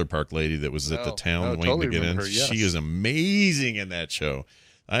weird trailer park lady that was at the town waiting to get in. Her, yes. She is amazing in that show.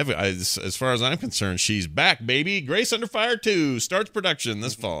 As far as I'm concerned, she's back, baby. Grace Under Fire 2 starts production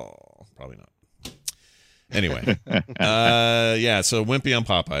this fall. Probably not. Anyway, yeah. So Wimpy on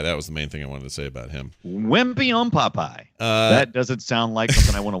Popeye. That was the main thing I wanted to say about him. Wimpy on Popeye. That doesn't sound like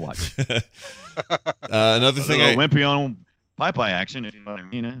something I want to watch. Another thing, Wimpy on Popeye action. If you know what I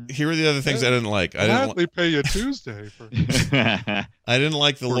mean. Here are the other things I didn't like. I Gladly pay you Tuesday for. I didn't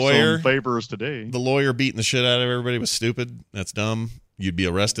like the For lawyer. some favors today. The lawyer beating the shit out of everybody was stupid. That's dumb. You'd be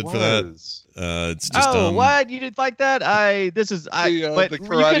arrested for that. It's just dumb. What? You didn't like that?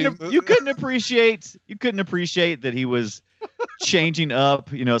 But you couldn't appreciate that he was changing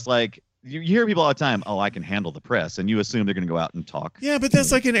up. You know, it's like you hear people all the time, "Oh, I can handle the press," and you assume they're going to go out and talk. Yeah, but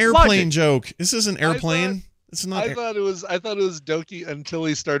that's like an airplane joke. This is an airplane. It's not. I thought it was Doki until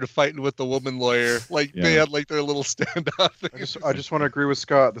he started fighting with the woman lawyer. Like they had like their little standoff. I just want to agree with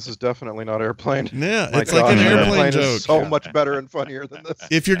Scott. This is definitely not airplane. Yeah, it's like an airplane joke. Is so much better and funnier than this.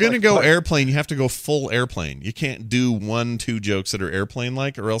 If you're going to go airplane, you have to go full airplane. You can't do 1-2 jokes that are airplane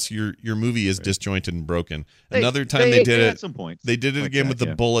like, or else your movie is disjointed and broken. Another time they did it. At some point, they did it again with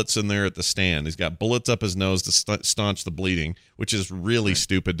the bullets in there at the stand. He's got bullets up his nose to staunch the bleeding, which is really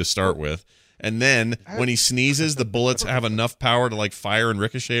stupid to start with. And then when he sneezes, the bullets have enough power to like fire and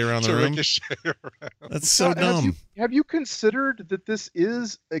ricochet around the room. That's so dumb. Have you considered that this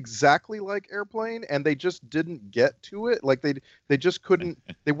is exactly like Airplane, and they just didn't get to it? Like they just couldn't.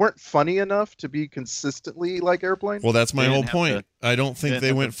 They weren't funny enough to be consistently like Airplane. Well, that's my whole point. I don't think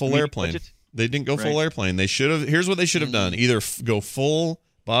they went full Airplane. They didn't go full Airplane. They should have. Here's what they should have done: either go full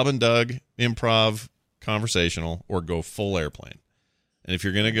Bob and Doug improv conversational, or go full Airplane. And if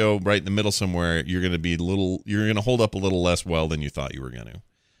you're going to go right in the middle somewhere, you're going to hold up a little less well than you thought you were going to.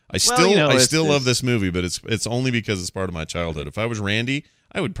 I still love this movie, but it's only because it's part of my childhood. If I was Randy,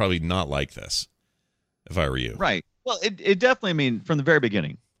 I would probably not like this if I were you. Right. Well, it definitely, I mean, from the very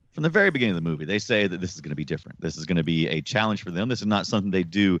beginning of the movie, they say that this is going to be different. This is going to be a challenge for them. This is not something they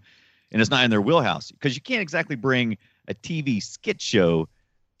do, and it's not in their wheelhouse, because you can't exactly bring a TV skit show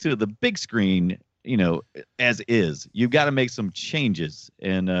to the big screen, you know, as is. You've got to make some changes,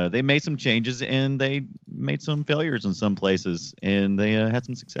 and they made some changes, and they made some failures in some places, and they had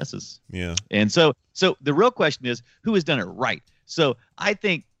some successes. Yeah. And so the real question is, who has done it right? So I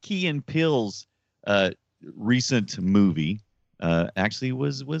think Key and Peele's recent movie actually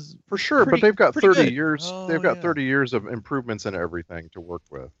was for sure, but they've got 30 good. years. They've got 30 years of improvements in everything to work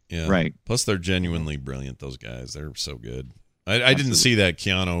with. Yeah. Right. Plus, they're genuinely brilliant. Those guys, they're so good. I didn't see that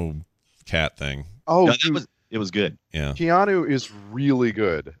Keanu cat thing. Oh, no, it was good. Yeah. Keanu is really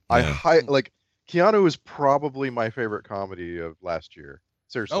good. Yeah. Keanu is probably my favorite comedy of last year.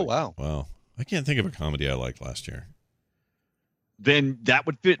 Seriously. Oh, wow. Wow. I can't think of a comedy I liked last year. Then that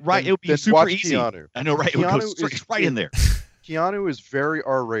would fit right. It would be Then super watch easy. Keanu. I know, right? It would go right in there. Keanu is very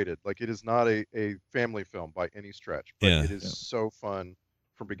R-rated. Like, it is not a family film by any stretch, but Yeah. it is so fun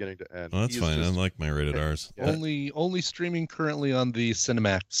from beginning to end. Oh, that's fine. I like my rated R's. Yeah. Only streaming currently on the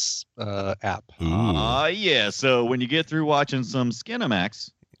Cinemax app. Yeah. So when you get through watching some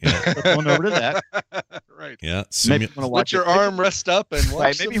Skinamax, Yeah. flip on over to that. Right. Yeah. Maybe you want to Let watch your arm rest up and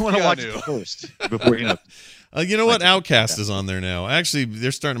watch. Maybe you some want to watch Keanu. it first before you know. You know what? Outcast is on there now. Actually,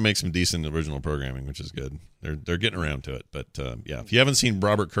 they're starting to make some decent original programming, which is good. They're getting around to it. But yeah, if you haven't seen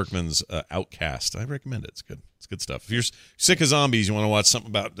Robert Kirkman's Outcast, I recommend it. It's good. It's good stuff. If you're sick of zombies, you want to watch something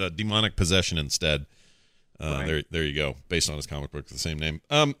about demonic possession instead. There you go. Based on his comic book with the same name.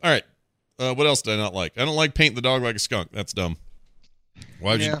 All right. What else did I not like? I don't like Paint the Dog Like a Skunk. That's dumb.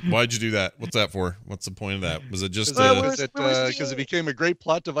 Why'd you do that? What's that for? What's the point of that? Was it just because it became a great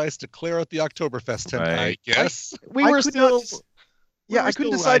plot device to clear out the Oktoberfest tent? Right. I guess I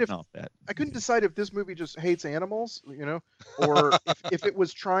couldn't decide if this movie just hates animals, you know, or if it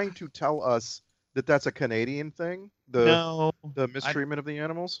was trying to tell us that that's a Canadian thing, the mistreatment of the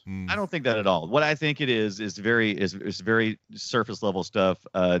animals. I don't think that at all. What I think it is very surface level stuff.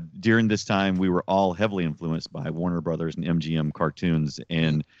 During this time, we were all heavily influenced by Warner Brothers and MGM cartoons,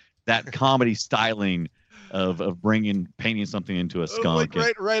 and that comedy styling of painting something into a skunk.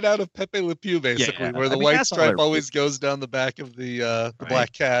 Like right out of Pepe Le Pew, basically, where the white stripe always goes down the back of the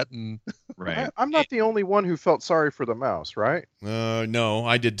black cat. And right. I'm not the only one who felt sorry for the mouse, right? No,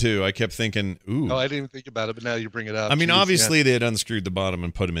 I did too. I kept thinking, ooh. Oh, I didn't even think about it, but now you bring it up. I mean, obviously they had unscrewed the bottom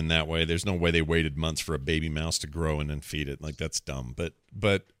and put him in that way. There's no way they waited months for a baby mouse to grow and then feed it. Like, that's dumb. But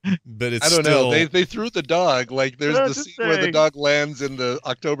it's I don't still... know. They threw the dog. Like, there's the scene where the dog lands in the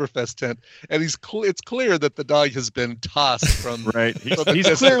Oktoberfest tent, and it's clear that the dog has been tossed from. Right. He's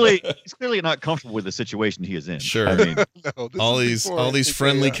clearly not comfortable with the situation he is in. Sure. I mean, all these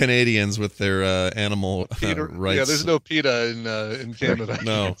friendly Canadians with their animal rights. Yeah, there's no PETA in Canada.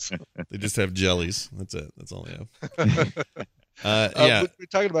 No, they just have jellies. That's it. That's all they have. Yeah. We're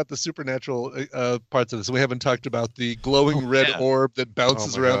talking about the supernatural parts of this. We haven't talked about the glowing red orb that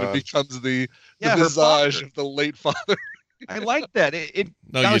bounces around and becomes the her visage father. of the late father. I like that.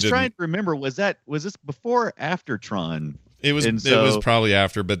 No, I you was didn't. trying to remember. Was this before or after Tron? It was. And It was so- probably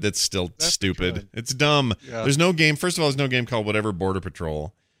after, but it's still stupid. Tron. It's dumb. Yeah. There's no game. First of all, there's no game called whatever Border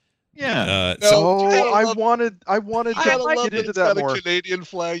Patrol. Yeah. I wanted I to gotta get love that into it's that got more. a Canadian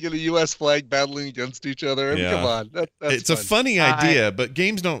flag and a U.S. flag battling against each other. I mean, Yeah. come on, that's It's a fun. funny idea, but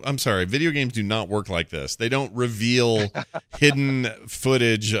games don't. I'm sorry, video games do not work like this. They don't reveal hidden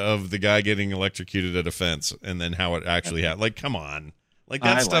footage of the guy getting electrocuted at a fence and then how it actually happened. Like, come on, like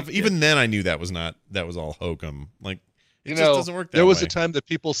that I stuff. liked Even it. then, I knew that was all hokum. Like, it You just know, doesn't work that there was way. a time that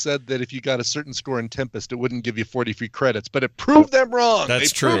people said that if you got a certain score in Tempest, it wouldn't give you 40 free credits, but it proved them wrong.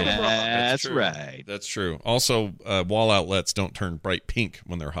 That's They true. proved them wrong. That's true. right. That's true. Also, wall outlets don't turn bright pink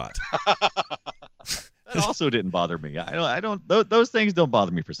when they're hot. That also didn't bother me. I don't. Those things don't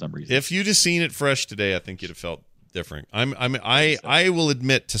bother me for some reason. If you'd have seen it fresh today, I think you'd have felt different. I will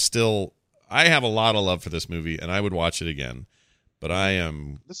admit to still, I have a lot of love for this movie, and I would watch it again. But I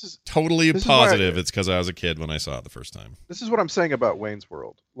am totally this is why positive it's because I was a kid when I saw it the first time. This is what I'm saying about Wayne's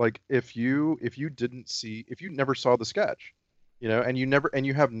World. Like, if you never saw the sketch, and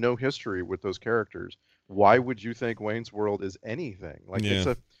you have no history with those characters, why would you think Wayne's World is anything? Like,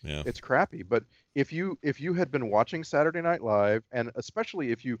 it's crappy. But if you had been watching Saturday Night Live, and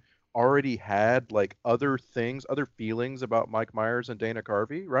especially if you already had like other feelings about Mike Myers and Dana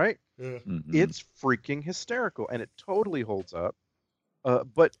Carvey, right? It's freaking hysterical, and it totally holds up.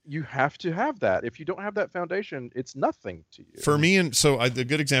 But you have to have that. If you don't have that foundation, it's nothing to you. For me, and so the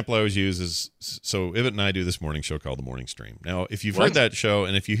good example I always use is, so Ibbott and I do this morning show called The Morning Stream. Now, if you've heard that show,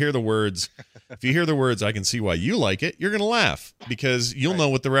 and if you hear the words, I can see why you like it, you're going to laugh because you'll know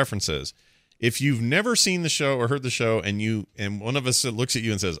what the reference is. If you've never seen the show or heard the show, and one of us looks at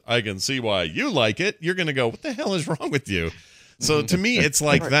you and says, I can see why you like it, you're going to go, what the hell is wrong with you? So to me, it's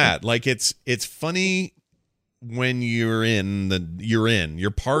like that. Like it's funny when you're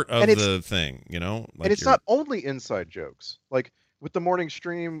part of the thing, Like, and it's not only inside jokes. Like with the Morning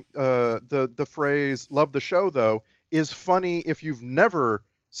Stream, the phrase "love the show" though is funny if you've never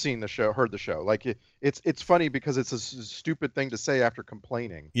seen the show, heard the show. Like it's funny because it's a stupid thing to say after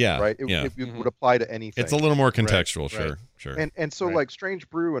complaining. Yeah, right. It would apply to anything. It's a little more contextual, right. sure. And so like Strange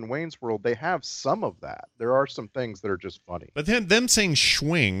Brew and Wayne's World, they have some of that. There are some things that are just funny. But then them saying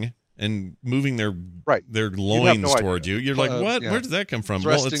 "schwing" and moving their loins have no towards idea. you, you're like, what? Yeah. Where did that come from?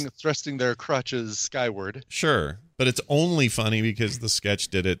 Thrusting their crutches skyward. Sure, but it's only funny because the sketch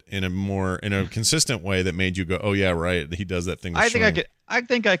did it in a consistent way that made you go, oh yeah, right. He does that thing. With I think swing. I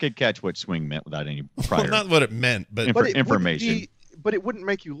think I could catch what swing meant without any prior. Well, not what it meant, but information. But it wouldn't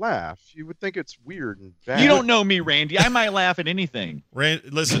make you laugh. You would think it's weird and bad. You don't know me, Randy. I might laugh at anything.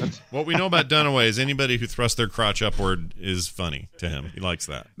 Listen, what we know about Dunaway is anybody who thrusts their crotch upward is funny to him. He likes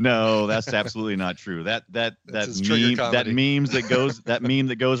that. No, that's absolutely not true. That his trigger comedy. meme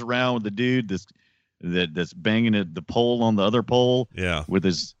that goes around with the dude that's banging the pole on the other pole. Yeah. With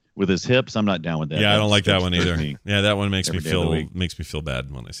his hips. I'm not down with that. Yeah, I don't like that one either. Me. Yeah, that one makes me Every day of the feel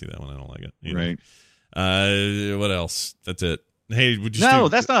bad when I see that one. I don't like it either. Right. What else? That's it. Hey, would you? No,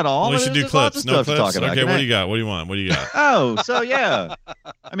 that's not all. We should do There's lots clips. of No stuff to clips. talk about. Okay, what do you got? What do you want? What do you got? Oh, so yeah.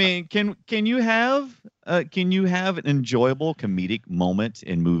 I mean, can you have an enjoyable comedic moment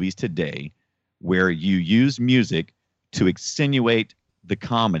in movies today where you use music to extenuate the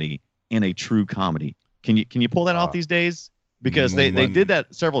comedy in a true comedy? Can you pull that off these days? Because they did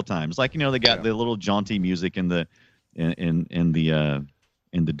that several times. Like, they got the little jaunty music in the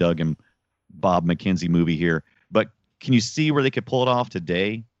Doug and Bob McKenzie movie here. But can you see where they could pull it off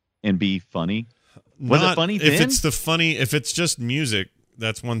today and be funny? Was it funny then? If it's just music,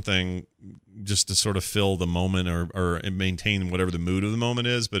 that's one thing, just to sort of fill the moment or maintain whatever the mood of the moment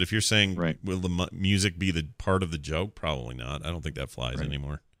is. But if you're saying, will the music be the part of the joke? Probably not. I don't think that flies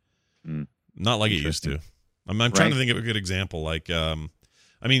anymore. Not like it used to. I'm trying to think of a good example. Like,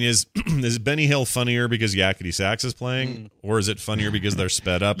 is Benny Hill funnier because Yakety Sax is playing, or is it funnier because they're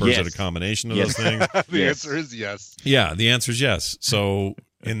sped up, or is it a combination of those things? The answer is yes. Yeah, the answer is yes. So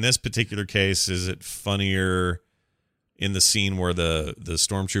in this particular case, is it funnier in the scene where the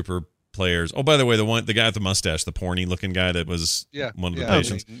stormtrooper players? Oh, by the way, the guy with the mustache, the porny looking guy that was one of the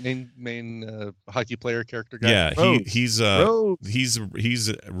patients, main hockey player character guy. Yeah, he's a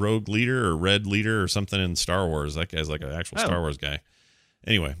rogue leader or red leader or something in Star Wars. That guy's like an actual Star Wars guy.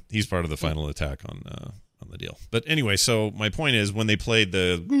 Anyway, he's part of the final attack on the deal. But anyway, so my point is when they played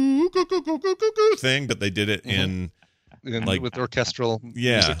the thing, but they did it with orchestral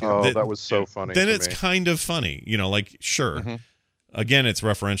music. Oh, that was so funny. Then it's kind of funny, sure. again, it's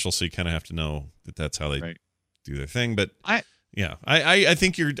referential, so you kind of have to know that that's how they do their thing. But I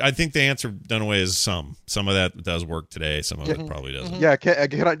think the answer done away is some of that does work today. Some of it probably doesn't. Yeah.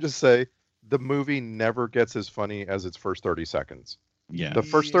 Can I just say the movie never gets as funny as its first 30 seconds. Yeah. The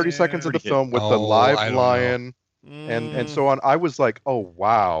first 30 seconds of the film with the live lion and so on. I was like, oh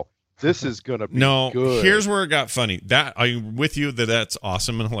wow, this is gonna be good. Here's where it got funny. That I'm with you that's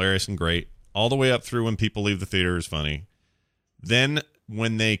awesome and hilarious and great. All the way up through when people leave the theater is funny. Then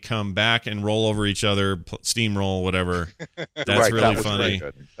when they come back and roll over each other, steamroll, whatever, that's really funny.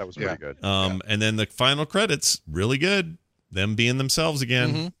 That was pretty good. And then the final credits, really good. Them being themselves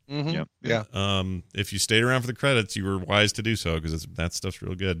again. If you stayed around for the credits, you were wise to do so because that stuff's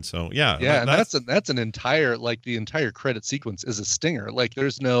real good. So and that's an entire the entire credit sequence is a stinger. Like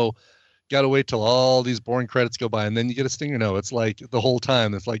there's no gotta wait till all these boring credits go by and then you get a stinger. No, it's like the whole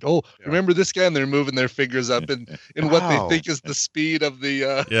time. It's like, remember this guy, and they're moving their fingers up in what they think is the speed of the.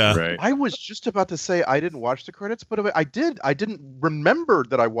 Right. I was just about to say I didn't watch the credits, but I did. I didn't remember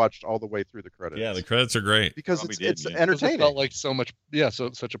that I watched all the way through the credits. Yeah, the credits are great because it's entertaining. It felt like so much. Yeah,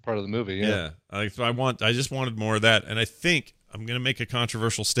 such a part of the movie. Yeah. I just wanted more of that, and I think I'm going to make a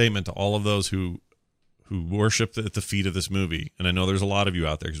controversial statement to all of those who worship at the feet of this movie, and I know there's a lot of you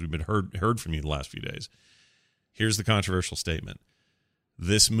out there because we've been heard from you the last few days. Here's the controversial statement.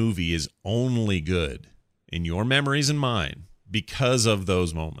 This movie is only good in your memories and mine because of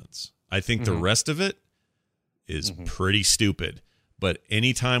those moments. I think the rest of it is pretty stupid, but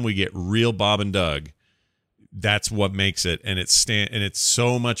anytime we get real Bob and Doug, that's what makes it, and it's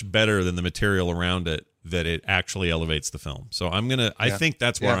so much better than the material around it that it actually elevates the film. So I think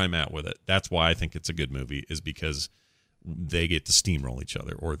that's where I'm at with it. That's why I think it's a good movie, is because they get to steamroll each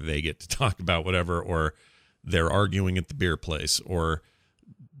other, or they get to talk about whatever, or they're arguing at the beer place, or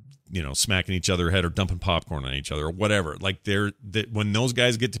smacking each other head or dumping popcorn on each other or whatever. Like when those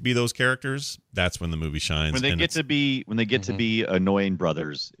guys get to be those characters, that's when the movie shines. When they get to be annoying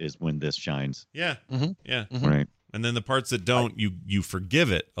brothers is when this shines. Yeah. Yeah. Right. And then the parts that don't, you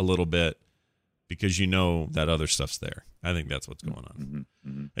forgive it a little bit because you know that other stuff's there. I think that's what's going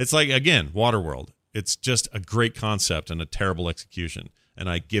on. It's like, again, Waterworld. It's just a great concept and a terrible execution. And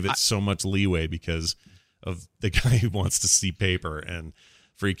I give it so much leeway because of the guy who wants to see paper and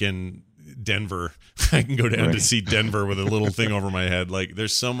freaking Denver. I can go down to see Denver with a little thing over my head. Like,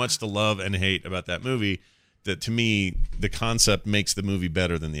 there's so much to love and hate about that movie that, to me, the concept makes the movie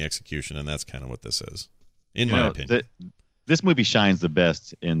better than the execution, and that's kind of what this is, in my opinion. This movie shines the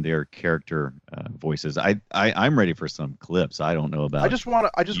best in their character voices. I'm ready for some clips. I don't know about. I just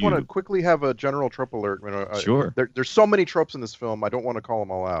want to quickly have a general trope alert. Sure. There's so many tropes in this film. I don't want to call them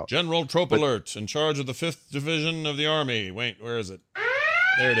all out. General trope alert, in charge of the 5th Division of the Army. Wait, where is it?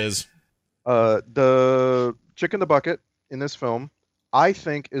 There it is. The chick in the bucket in this film, I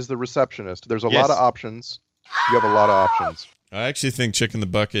think, is the receptionist. There's a lot of options. You have a lot of options. I actually think chick in the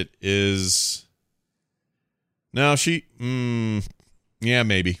bucket is. No, yeah,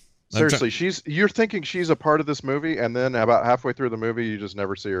 maybe. Seriously, you're thinking she's a part of this movie, and then about halfway through the movie, you just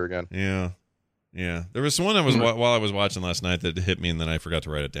never see her again. Yeah. There was one while I was watching last night that hit me, and then I forgot to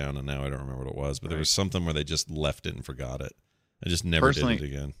write it down, and now I don't remember what it was. But there was something where they just left it and forgot it. I just never did it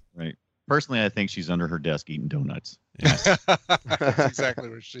again. Right. Personally, I think she's under her desk eating donuts. That's exactly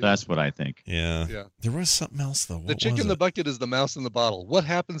where she is. That's what I think. Yeah. There was something else, though. The chick in the bucket is the mouse in the bottle. What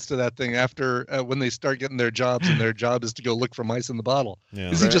happens to that thing after when they start getting their jobs and their job is to go look for mice in the bottle? Yeah.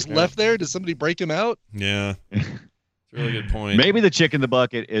 Is he just left there? Does somebody break him out? Yeah. It's a really good point. Maybe the chick in the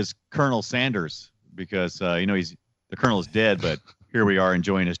bucket is Colonel Sanders because, the colonel is dead, but here we are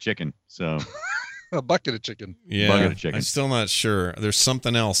enjoying his chicken. So... A bucket of chicken. Yeah, bucket of chicken. I'm still not sure. There's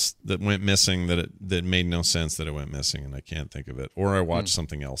something else that went missing that made no sense that it went missing, and I can't think of it. Or I watched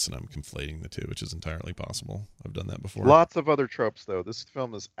something else and I'm conflating the two, which is entirely possible. I've done that before. Lots of other tropes, though. This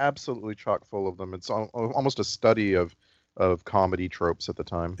film is absolutely chock full of them. It's almost a study of comedy tropes at the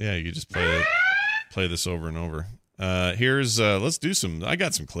time. Yeah, you just play this over and over. Let's do some. I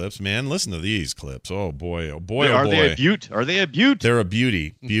got some clips, man. Listen to these clips. Oh boy. Are they a beaut? Are they a beaut? They're a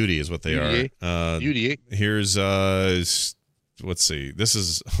beauty. Beauty is what they are. Beauty. Here's let's see. This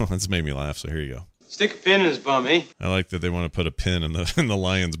is this made me laugh. So here you go. Stick a pin in his bum, eh? I like that they want to put a pin in the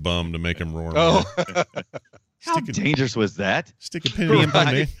lion's bum to make him roar. Oh. How dangerous was that? Stick a pin in his bum,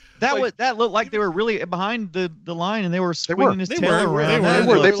 eh? That looked like they were really behind the line and they were swinging his tail around.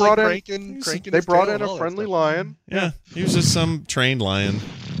 They brought in a friendly lion. Yeah, he was just some trained lion.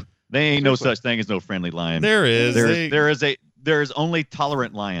 There ain't no such thing as no friendly lion. There is. there's only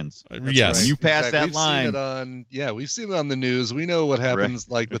tolerant lions. Yes. When you pass that We've line. Seen it on, we've seen it on the news. We know what happens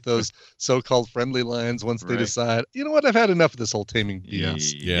like with those so-called friendly lions once they decide, you know what, I've had enough of this whole taming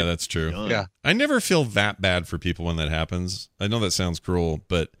BS. Yeah, that's true. Yeah. I never feel that bad for people when that happens. I know that sounds cruel,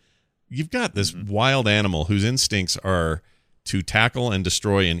 but you've got this wild animal whose instincts are to tackle and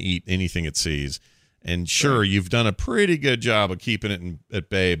destroy and eat anything it sees. And sure, you've done a pretty good job of keeping it at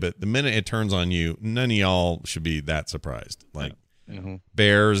bay, but the minute it turns on you, none of y'all should be that surprised. Like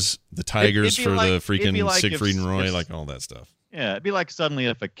bears, the tigers for the freaking Siegfried and Roy, like all that stuff. Yeah, it'd be like suddenly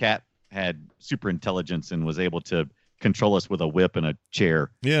if a cat had super intelligence and was able to control us with a whip and a chair.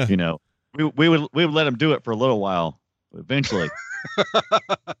 Yeah. You know, we would let him do it for a little while. Eventually,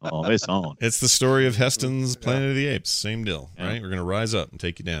 it's on. It's the story of Heston's Planet of the Apes. Same deal, right? We're going to rise up and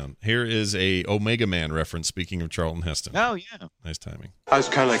take you down. Here is a Omega Man reference, speaking of Charlton Heston. Oh, yeah. Nice timing. I was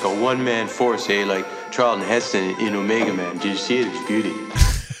kind of like a one-man force, like Charlton Heston in Omega Man. Did you see it? It was beauty.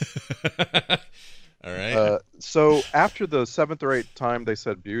 All right. So after the 7th or 8th time they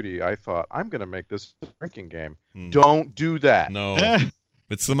said beauty, I thought, I'm going to make this a drinking game. Don't do that. No.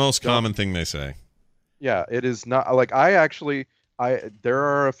 It's the most common thing they say. Yeah, it is not. Like, there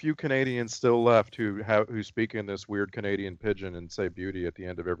are a few Canadians still left who speak in this weird Canadian pidgin and say beauty at the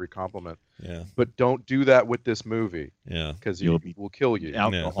end of every compliment. Yeah. But don't do that with this movie. Yeah. Because it will kill you.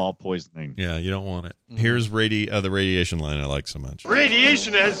 Alcohol poisoning. Yeah, you don't want it. Here's the radiation line I like so much.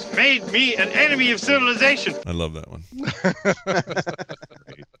 Radiation has made me an enemy of civilization. I love that one.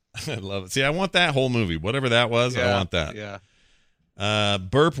 I love it. See, I want that whole movie. Whatever that was, I want that. Yeah.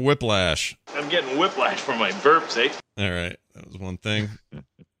 Burp whiplash. I'm getting whiplash from my burps, eh? All right. That was one thing.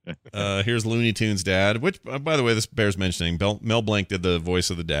 Here's Looney Tunes' dad, which, by the way, this bears mentioning. Mel Blanc did the voice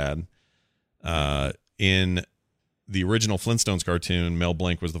of the dad. In the original Flintstones cartoon, Mel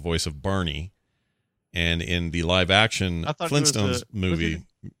Blanc was the voice of Barney. And in the live-action Flintstones movie,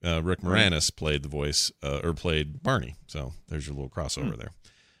 Rick Moranis played the voice, or played Barney. So there's your little crossover there.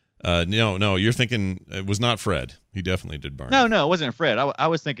 No, you're thinking it was not Fred. He definitely did Barney. No, it wasn't Fred. I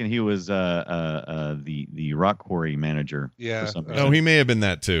was thinking he was the rock quarry manager. Yeah. Oh, he may have been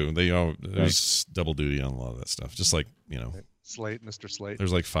that too. There's double duty on a lot of that stuff. Just like, Mr. Slate.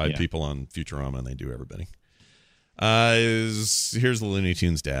 There's like 5 people on Futurama and they do everybody. Here's the Looney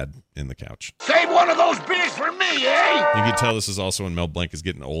Tunes dad in the couch. Save one of those beers for me, eh? You can tell this is also when Mel Blanc is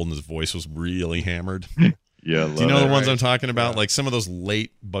getting old and his voice was really hammered. Yeah, do you know the ones I'm talking about? Like some of those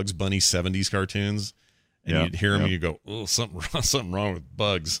late Bugs Bunny 70s cartoons, and you'd hear them and you go, "Oh, something wrong with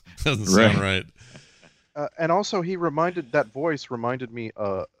Bugs. Doesn't sound right." And also, that voice reminded me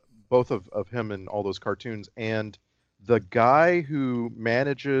both of him in all those cartoons and the guy who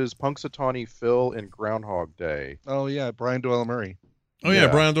manages Punxsutawney Phil in Groundhog Day. Oh yeah, Brian Doyle Murray. Oh yeah,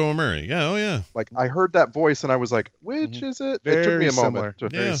 Brian Doyle Murray. Yeah, oh yeah. Like I heard that voice and I was like, which is it? It took me a moment.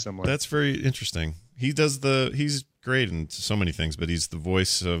 Very similar. That's very interesting. He's great in so many things, but he's the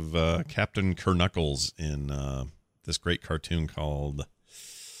voice of Captain Kernuckles in this great cartoon called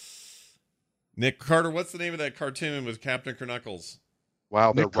Nick Carter. What's the name of that cartoon with Captain Kernuckles?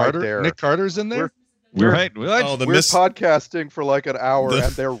 Wow, they're right there. Nick Carter's in there? We're podcasting for like an hour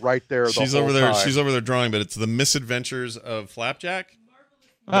and they're right there. She's over there. She's over there drawing, but it's the Misadventures of Flapjack.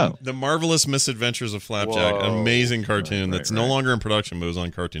 Oh, the Marvelous Misadventures of Flapjack, an amazing cartoon that's no longer in production, but it was on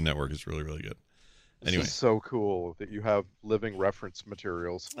Cartoon Network. It's really, really good. Anyway, this is so cool that you have living reference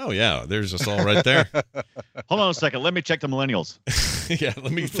materials. Oh yeah, there's us all right there. Hold on a second. Let me check the millennials. Yeah,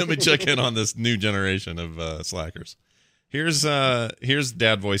 let me check in on this new generation of slackers. Here's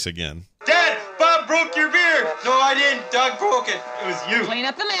dad voice again. Dad, Bob broke your beer. No, I didn't. Doug broke it. It was you. Clean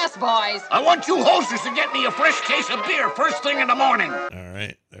up the mess, boys. I want you hosters to get me a fresh case of beer first thing in the morning. All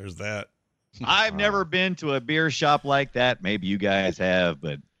right, there's that. I've never been to a beer shop like that. Maybe you guys have,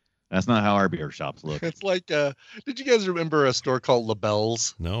 but that's not how our beer shops look. It's like, did you guys remember a store called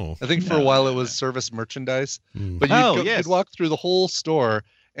LaBelle's? No. I think for a while it was service merchandise. But you'd walk through the whole store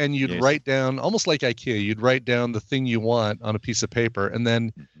and you'd write down, almost like IKEA, you'd write down the thing you want on a piece of paper, and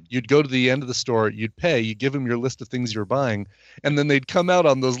then you'd go to the end of the store, you'd pay, you give them your list of things you're buying, and then they'd come out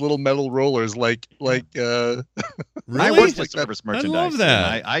on those little metal rollers like really? I worked at service merchandise. I love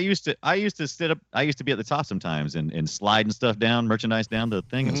that. I used to sit up. I used to be at the top sometimes and slide and stuff down, merchandise down. The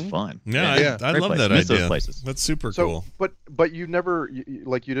thing is fun. Yeah, I love that Miss idea. those places. That's super cool. But you never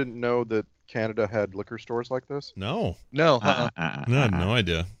you didn't know that Canada had liquor stores like this? No. No. No, I had no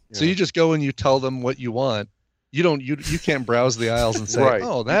idea. So you just go and you tell them what you want, you can't browse the aisles and say, Right.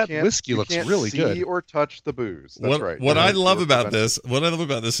 "Oh, that whiskey looks really see good." or touch the booze. That's right. What I love about this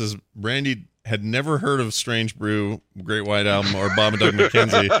is Randy had never heard of Strange Brew, Great White Album, or Bob and Doug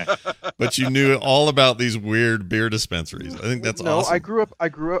McKenzie, but you knew all about these weird beer dispensaries. I think that's awesome. I grew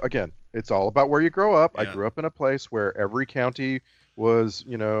up again. It's all about where you grow up. Yeah. I grew up in a place where every county was,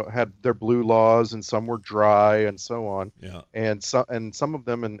 had their blue laws, and some were dry, and so on. Yeah. And some of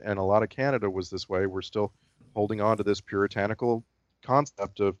them, and a lot of Canada was this way. We're still holding on to this puritanical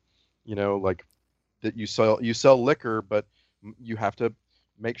concept of, like that you sell liquor, but you have to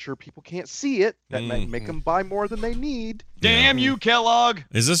make sure people can't see it. That might make them buy more than they need. Damn you, Kellogg!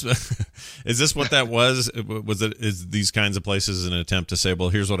 Is this what that was? Is these kinds of places an attempt to say, well,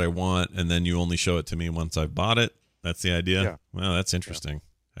 here's what I want, and then you only show it to me once I've bought it? That's the idea. Yeah. Well, that's interesting.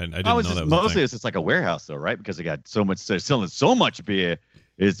 I didn't know know that was mostly it's just like a warehouse though, right? Because they got so much, they're selling so much beer.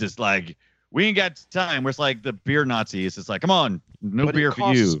 It's just like we ain't got time. Where it's like the beer Nazi. It's just like, come on, But beer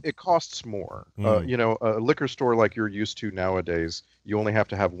for you. It costs more. A liquor store like you're used to nowadays, you only have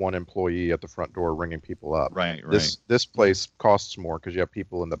to have one employee at the front door ringing people up. Right. This place costs more because you have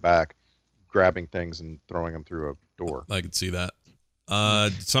people in the back grabbing things and throwing them through a door. I could see that.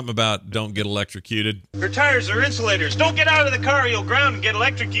 Something about don't get electrocuted. Her tires are insulators. Don't get out of the car, you'll ground and get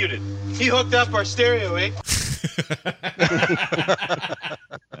electrocuted. He hooked up our stereo, eh?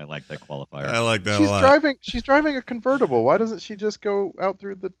 I like that qualifier. I like that a lot. She's driving a convertible. Why doesn't she just go out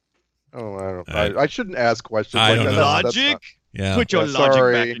through the? Oh, I don't. I shouldn't ask questions. I like don't that. know. Logic. Yeah. Put your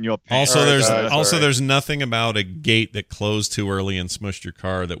logic back in your pants. Also, there's nothing about a gate that closed too early and smushed your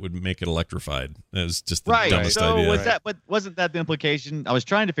car that would make it electrified. That was just the dumbest idea. Wasn't that the implication? I was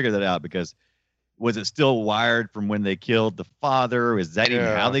trying to figure that out because was it still wired from when they killed the father? Is that even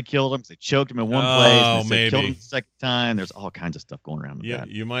how they killed him? They choked him in one place. And maybe killed him the second time. There's all kinds of stuff going around with that.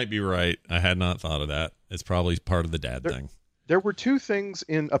 You might be right. I had not thought of that. It's probably part of the dad thing. There were two things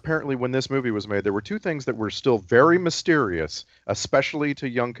apparently when this movie was made, there were two things that were still very mysterious, especially to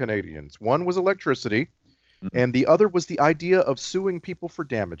young Canadians. One was electricity, and the other was the idea of suing people for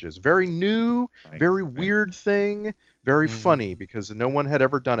damages. Very new, very weird thing, very funny because no one had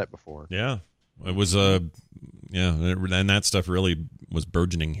ever done it before. Yeah. It was and that stuff really was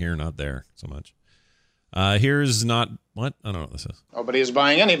burgeoning here, not there so much. Here's not what? I don't know what this is. Nobody is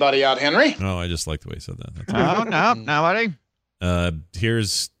buying anybody out, Henry. Oh, I just like the way he said that. That's No, nobody.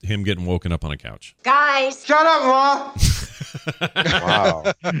 Here's him getting woken up on a couch. Guys. Shut up, Ma! Wow.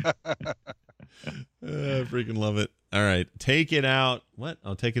 I freaking love it. All right. Take it out. What?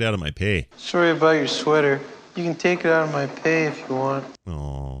 I'll take it out of my pay. Sorry about your sweater. You can take it out of my pay if you want.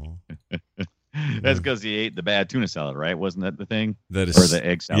 Oh. That's because he ate the bad tuna salad, right? Wasn't that the thing? That is, or the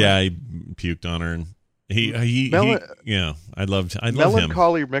egg salad? Yeah, he puked on her, and I love him.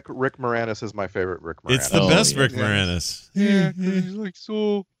 Melancholy Rick Moranis is my favorite Rick Moranis. It's the best Rick Moranis. Yeah, he's like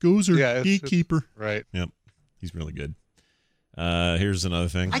so Gozer, gatekeeper. Right. Yep, he's really good. Here's another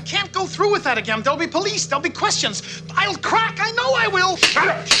thing. I can't go through with that again. There'll be police. There'll be questions. I'll crack. I know I will. Shut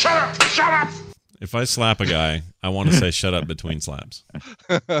up! Shut up! Shut up! If I slap a guy, I want to say "shut up" between slaps.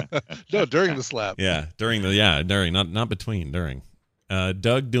 No, during the slap. Yeah, during, not between, during.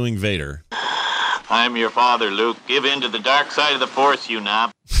 Doug doing Vader. I'm your father, Luke. Give in to the dark side of the Force, you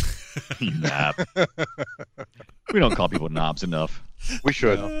knob. You knob. We don't call people knobs enough. We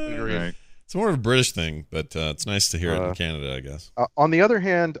should. Right. It's more of a British thing, but it's nice to hear it in Canada, I guess. On the other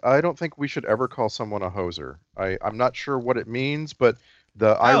hand, I don't think we should ever call someone a hoser. I'm not sure what it means, but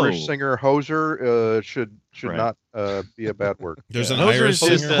the Irish singer hoser should not be a bad word. There's an Hoser Irish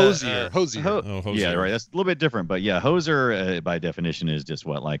is singer. Hosier. Hosier. Yeah, right. That's a little bit different, but yeah, hoser by definition is just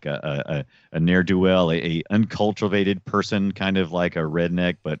what, like a ne'er do well, a uncultivated person, kind of like a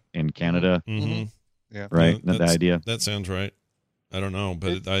redneck, but in Canada. Mm-hmm. Yeah, right. Yeah, the idea. That sounds right. I don't know,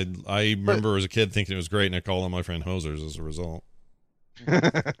 but I remember as a kid thinking it was great, and I called all my friend hosers as a result.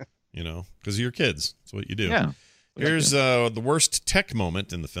 Because you're kids. That's what you do. Yeah. Here's the worst tech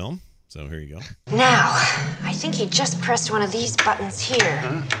moment in the film. So here you go. Now, I think he just pressed one of these buttons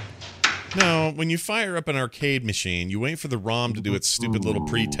here. No, when you fire up an arcade machine, you wait for the ROM to do its stupid little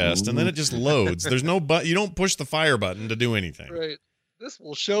pre-test, and then it just loads. There's no you don't push the fire button to do anything. Right. This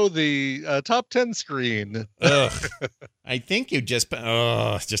will show the top 10 screen. Ugh. I think you just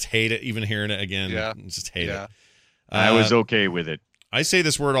hate it. Even hearing it again, just hate it. I was okay with it. I say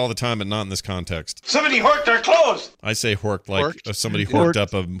this word all the time, but not in this context. Somebody horked our clothes. I say horked like Horked? if somebody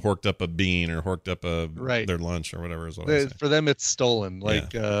horked up a bean or horked up their lunch or whatever is what I say. For them, it's stolen. Like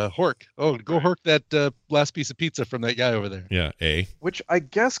hork. Oh, go hork that last piece of pizza from that guy over there. Yeah, which I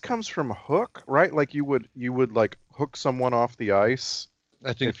guess comes from hook, right? Like you would like hook someone off the ice.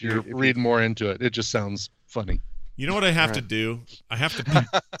 I think if you read more into it, it just sounds funny. You know what I have to do? I have to.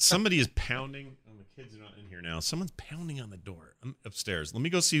 Somebody is pounding. Oh, my kids are not in here now. Someone's pounding on the door. I'm upstairs. Let me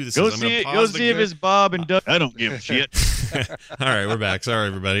go see who this is. Go see if it's Bob and Doug. I don't give a shit. All right, we're back. Sorry,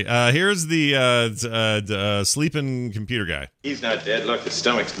 everybody. Here's the sleeping computer guy. He's not dead. Look, his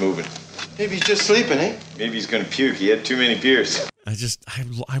stomach's moving. Maybe he's just sleeping, eh? Maybe he's gonna puke. He had too many beers.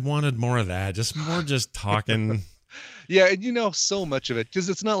 I wanted more of that. Just talking. Yeah, and so much of it, because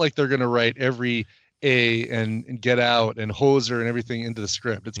it's not like they're going to write every A and Get Out and Hoser and everything into the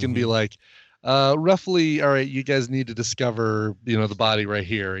script. It's going to be like, roughly, all right, you guys need to discover, the body right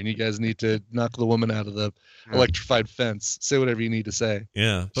here, and you guys need to knock the woman out of the electrified fence. Say whatever you need to say.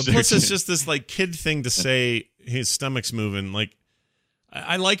 Yeah, but plus it's just this like kid thing to say his stomach's moving. Like,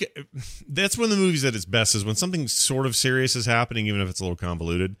 I like it. That's when the movie's at its best, is when something sort of serious is happening, even if it's a little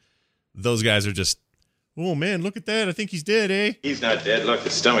convoluted. Those guys are just, oh man, look at that. I think he's dead, eh? He's not dead. Look,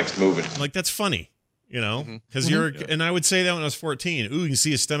 his stomach's moving. Like, that's funny, because and I would say that when I was 14. Ooh, you can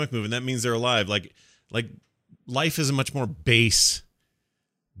see his stomach moving. That means they're alive. Like life is a much more basic.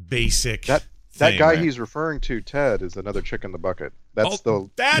 That guy he's referring to, Ted, is another chick in the bucket. That's the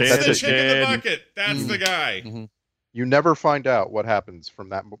chick in the bucket. That's the guy. Mm-hmm. You never find out what happens from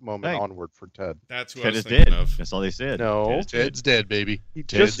that moment onward for Ted. That's what Ted I was is thinking dead. of. That's all they said. No, Ted's dead, baby.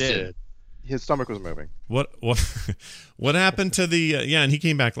 Ted's dead. His stomach was moving. What happened to the and he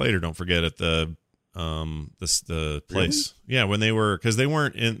came back later, don't forget, at the place. Really? Yeah, when they were, because they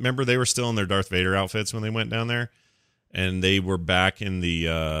weren't in, remember they were still in their Darth Vader outfits when they went down there, and they were back in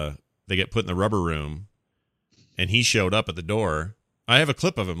the they get put in the rubber room, and he showed up at the door. I have a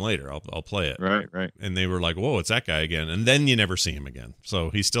clip of him later. I'll play it. Right. And they were like, "Whoa, it's that guy again!" And then you never see him again.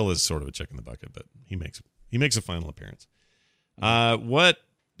 So he still is sort of a chick in the bucket, but he makes a final appearance.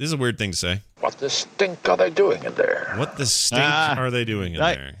 This is a weird thing to say. What the stink are they doing in there? What the stink are they doing in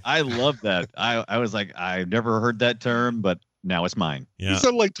there? I love that. I was like, I've never heard that term, but now it's mine. Yeah. You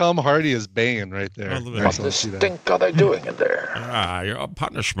sound like Tom Hardy as Bane right there. What the stink are they doing in there? Your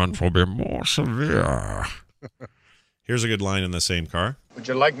punishment will be more severe. Here's a good line in the same car. Would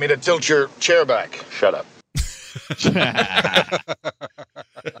you like me to tilt your chair back? Shut up.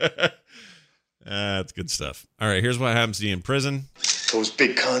 That's good stuff. All right, here's what happens to you in prison. Those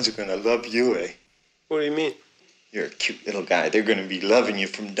big cons are gonna love you, eh? What do you mean? You're a cute little guy. They're gonna be loving you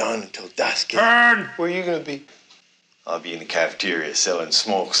from dawn until dusk. Turn! Where are you gonna be? I'll be in the cafeteria selling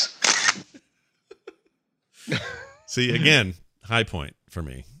smokes. See, again, high point for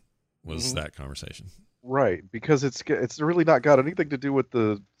me was that conversation. Right, because it's really not got anything to do with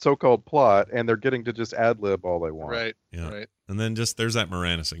the so-called plot, and they're getting to just ad-lib all they want. Right, yeah. Right. And then just, there's that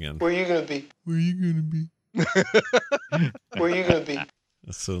Moranis again. Where are you going to be? Where are you going to be? Where are you going to be?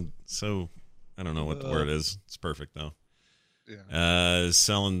 So, I don't know what the word is. It's perfect, though. Yeah.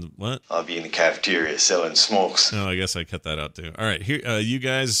 Selling what? I'll be in the cafeteria selling smokes. Oh, I guess I cut that out, too. All right, here, you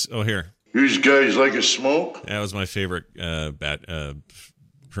guys, here. These guys like a smoke? That was my favorite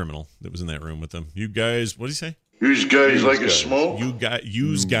criminal that was in that room with them. You guys, what did he say? These guys like a smoke?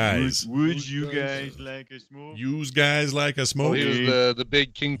 Use guys. Would you guys like a smoke? Use guys like a smoke. Oh, he was the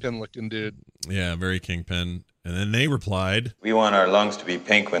big kingpin looking dude. Yeah, very kingpin. And then they replied, "We want our lungs to be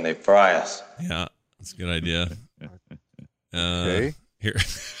pink when they fry us." Yeah, that's a good idea. Okay. Here.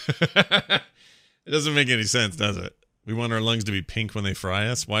 It doesn't make any sense, does it? We want our lungs to be pink when they fry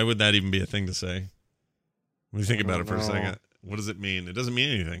us. Why would that even be a thing to say? When you think about it for a second, what does it mean? It doesn't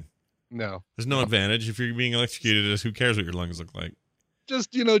mean anything. No. There's no advantage. If you're being electrocuted, who cares what your lungs look like?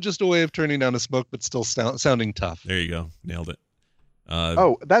 Just a way of turning down the smoke, but still sounding tough. There you go. Nailed it.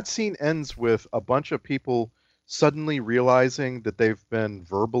 That scene ends with a bunch of people suddenly realizing that they've been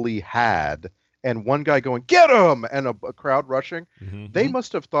verbally had, and one guy going, "Get him!" and a crowd rushing. Mm-hmm. They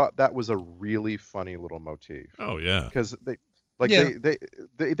must have thought that was a really funny little motif. Oh yeah, because they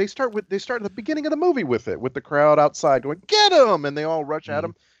start at the beginning of the movie with the crowd outside going, "Get him!" and they all rush at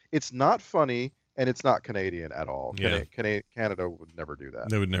him. It's not funny, and it's not Canadian at all. Yeah. Canada would never do that.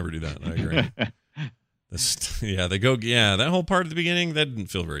 They would never do that. I agree. They go. Yeah, that whole part at the beginning, that didn't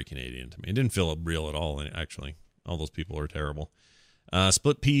feel very Canadian to me. It didn't feel real at all. Actually, all those people are terrible.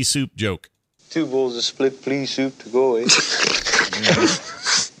 Split pea soup joke. 2 bowls of split pea soup to go, eh?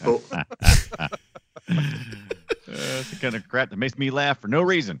 That's the kind of crap that makes me laugh for no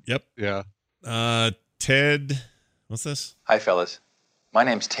reason. Yep. Yeah. Ted, what's this? Hi, fellas. My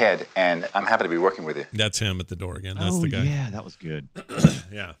name's Ted, and I'm happy to be working with you. That's him at the door again. That's the guy. Yeah, that was good.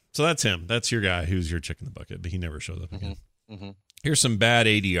 Yeah. So that's him. That's your guy who's your chick in the bucket, but he never shows up again. Mm-hmm. Here's some bad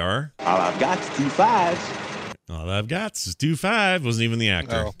ADR. All I've got is 2 5s. All I've got is 2 5. Wasn't even the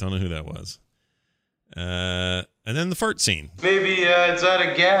actor. Oh. Don't know who that was. And then the fart scene. Maybe it's out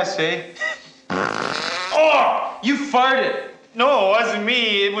of gas, eh? Oh, you farted. No, it wasn't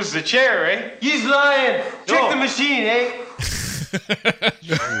me. It was the chair, eh? He's lying. Check the machine, eh?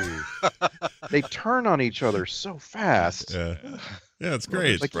 They turn on each other so fast. Yeah, it's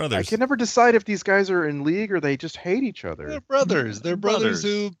great. Like, Brothers. I can never decide if these guys are in league or they just hate each other. They're brothers. They're brothers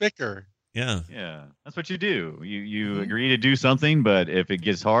who bicker. Yeah. Yeah. That's what you do. You agree to do something, but if it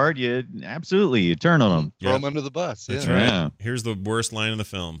gets hard, you turn on them. Throw them under the bus. That's yeah. right. Yeah. Here's the worst line in the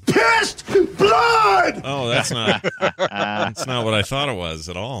film. Pissed blood! Oh, that's not what I thought it was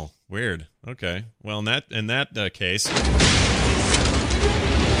at all. Weird. Okay. Well, in that case,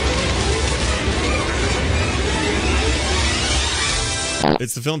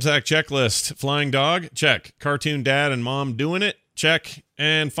 it's the Film Sack checklist. Flying dog, check. Cartoon dad and mom doing it, check.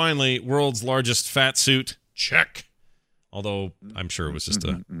 And finally, world's largest fat suit, check. Although I'm sure it was just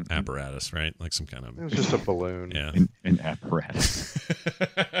a apparatus, right? Like some kind of. It was just a balloon. Yeah. An apparatus.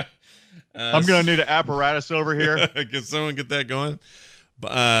 I'm gonna need an apparatus over here. Can someone get that going?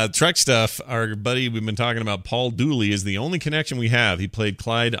 Trek stuff. Our buddy we've been talking about, Paul Dooley, is the only connection we have. He played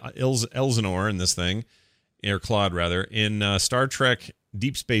Clyde Elsinore in this thing, or Claude rather. In Star Trek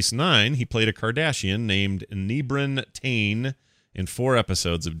Deep Space Nine, he played a Kardashian named Nebrin Tain in 4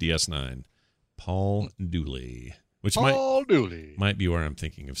 episodes of DS9. Paul Dooley, which might be where I'm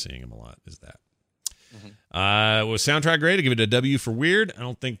thinking of seeing him a lot. Is that? Was soundtrack great? I give it a W for weird. I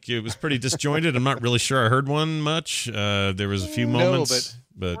don't think it was pretty disjointed. I'm not really sure I heard one much. There was a few moments,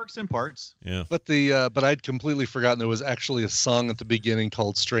 but works in parts. Yeah. But but I'd completely forgotten there was actually a song at the beginning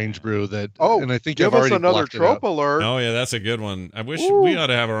called "Strange Brew" and I think give I've us already another blocked it out. trope alert. Oh yeah, that's a good one. I wish we ought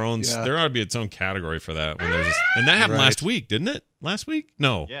to have our own. Yeah. There ought to be its own category for that. When there's and that happened last week, didn't it? Last week?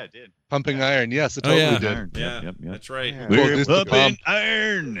 No. Yeah, it did. Pumping Iron, yes, it Oh, totally yeah. did. Yeah, Yep. that's right. Yeah. We're Well, pumping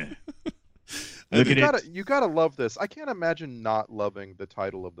iron. Look at it. You gotta love this. I can't imagine not loving the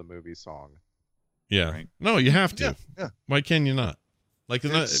title of the movie song. Yeah. Right. No, you have to. Yeah. Why can you not? Like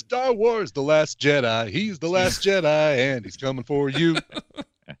It's Star Wars: The Last Jedi. He's the last Jedi, and he's coming for you.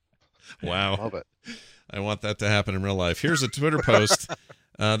 Wow. Love it. I want that to happen in real life. Here's a Twitter post.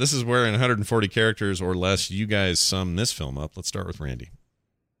 This is where in 140 characters or less you guys sum this film up. Let's start with Randy.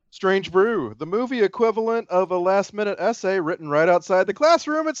 Strange Brew, the movie equivalent of a last-minute essay written right outside the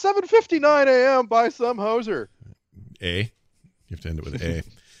classroom at 7:59 a.m. by some hoser. A. You have to end it with A.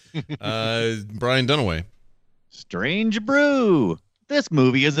 Brian Dunaway. Strange Brew. This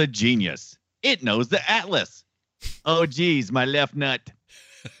movie is a genius. It knows the Atlas. Oh, geez, my left nut.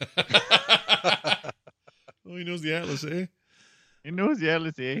 Oh, he knows the Atlas, eh? He knows the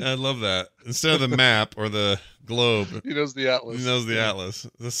Atlas, eh? I love that. Instead of the map or the globe, He knows the Atlas. he knows the Atlas.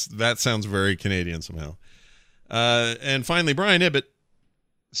 That sounds very Canadian somehow. And finally, Brian Ibbett.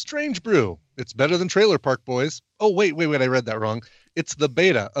 Strange Brew. It's better than Trailer Park Boys. Oh, wait. I read that wrong. It's the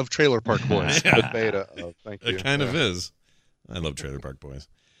beta of Trailer Park Boys. The beta of, thank you. It kind of is. I love Trailer Park Boys.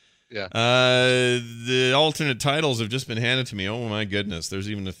 Yeah. The alternate titles have just been handed to me. Oh my goodness. There's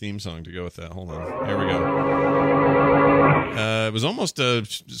even a theme song to go with that. Hold on. Here we go. It was almost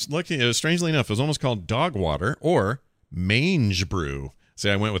strangely enough, it was almost called Dog Water or Mange Brew. See,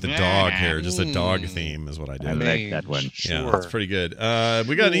 I went with a dog here. Just a dog theme is what I did. I like that one. Yeah, that's pretty good.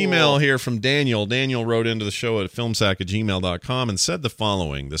 We got an email here from Daniel. Daniel wrote into the show at filmsack@gmail.com and said the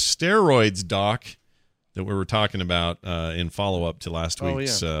following. The steroids doc that we were talking about in follow-up to last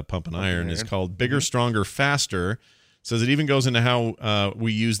week's Pumpin' Iron is called Bigger, Stronger, Faster. Says it even goes into how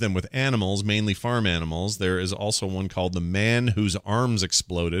we use them with animals, mainly farm animals. There is also one called The Man Whose Arms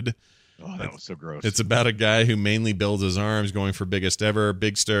Exploded. Oh, that was so gross. It's about a guy who mainly builds his arms, going for biggest ever,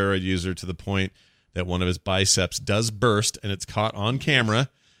 big steroid user to the point that one of his biceps does burst, and it's caught on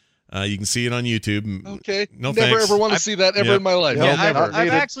camera. You can see it on YouTube. Okay. No Never thanks. ever want to see that ever in my life. Yeah, Never. I've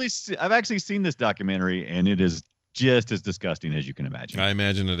actually seen this documentary, and it is just as disgusting as you can imagine. I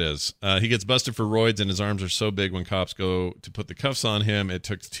imagine it is. He gets busted for roids, and his arms are so big when cops go to put the cuffs on him. It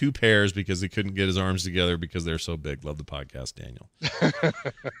took 2 pairs because he couldn't get his arms together because they're so big. Love the podcast, Daniel.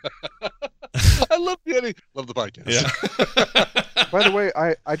 I love the podcast. Yeah. By the way,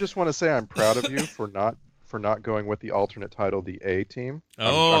 I just want to say I'm proud of you for not going with the alternate title, the A Team.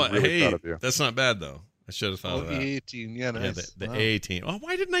 I'm really proud of you. That's not bad though. I should have thought of that. The A Team, yeah, nice. Yeah, the Wow. A Team. Oh,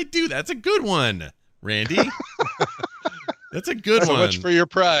 why didn't I do that? That's a good one, Randy. That's a good So one. much for your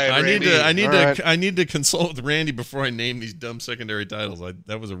pride, Randy. I need to consult with Randy before I name these dumb secondary titles.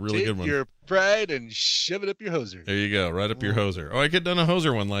 That was a really Take good one. your pride and shove it up your hoser. There you go, right up your hoser. Oh, I could have done a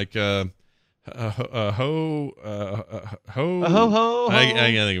hoser one like ho. Ho. I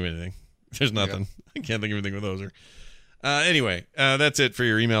can't think of anything. There's nothing. I can't think of anything with hoser. Anyway, that's it for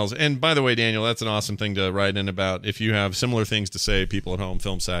your emails. And by the way, Daniel, that's an awesome thing to write in about. If you have similar things to say, people at home,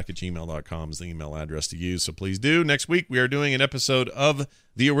 filmsack@gmail.com is the email address to use. So please do. Next week, we are doing an episode of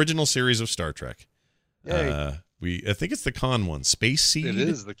the original series of Star Trek. Yay. I think it's the con one, Space Seed. It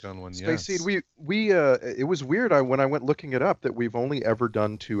is the con one, Space Seed. It was weird when I went looking it up that we've only ever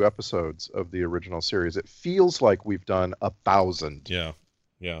done 2 episodes of the original series. It feels like we've done 1,000. Yeah.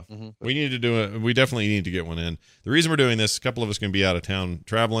 Mm-hmm. We need to do it. We definitely need to get one in. The reason we're doing this, a couple of us are going to be out of town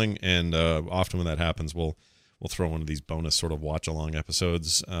traveling, and often when that happens, we'll throw one of these bonus sort of watch along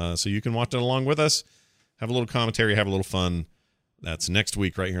episodes, so you can watch it along with us, have a little commentary, have a little fun. That's next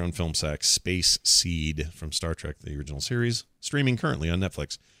week right here on Film Sack. Space Seed from Star Trek, the original series, streaming currently on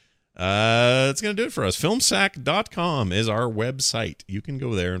Netflix. It's going to do it for us. Filmsack.com is our website. You can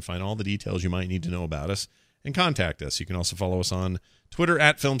go there and find all the details you might need to know about us and contact us. You can also follow us on Twitter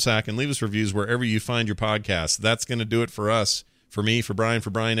 @FilmSack and leave us reviews wherever you find your podcasts. That's going to do it for us, for me, for Brian,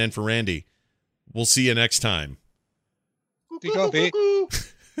 and for Randy. We'll see you next time.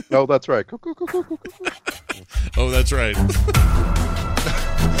 Oh, that's right. Oh, that's right.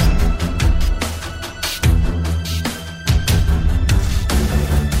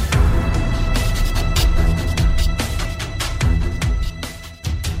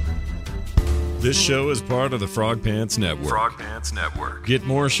 This show is part of the Frog Pants Network. Frog Pants Network. Get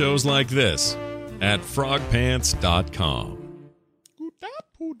more shows like this at frogpants.com.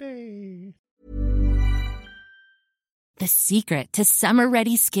 The secret to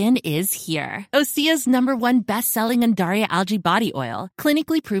summer-ready skin is here. Osea's #1 best-selling Undaria Algae Body Oil,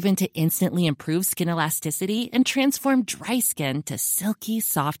 clinically proven to instantly improve skin elasticity and transform dry skin to silky,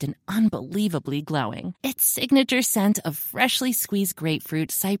 soft, and unbelievably glowing. Its signature scent of freshly squeezed grapefruit,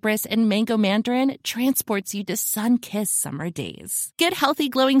 cypress, and mango mandarin transports you to sun-kissed summer days. Get healthy,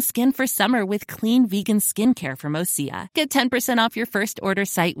 glowing skin for summer with clean, vegan skincare from Osea. Get 10% off your first order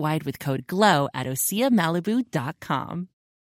site-wide with code GLOW at OseaMalibu.com.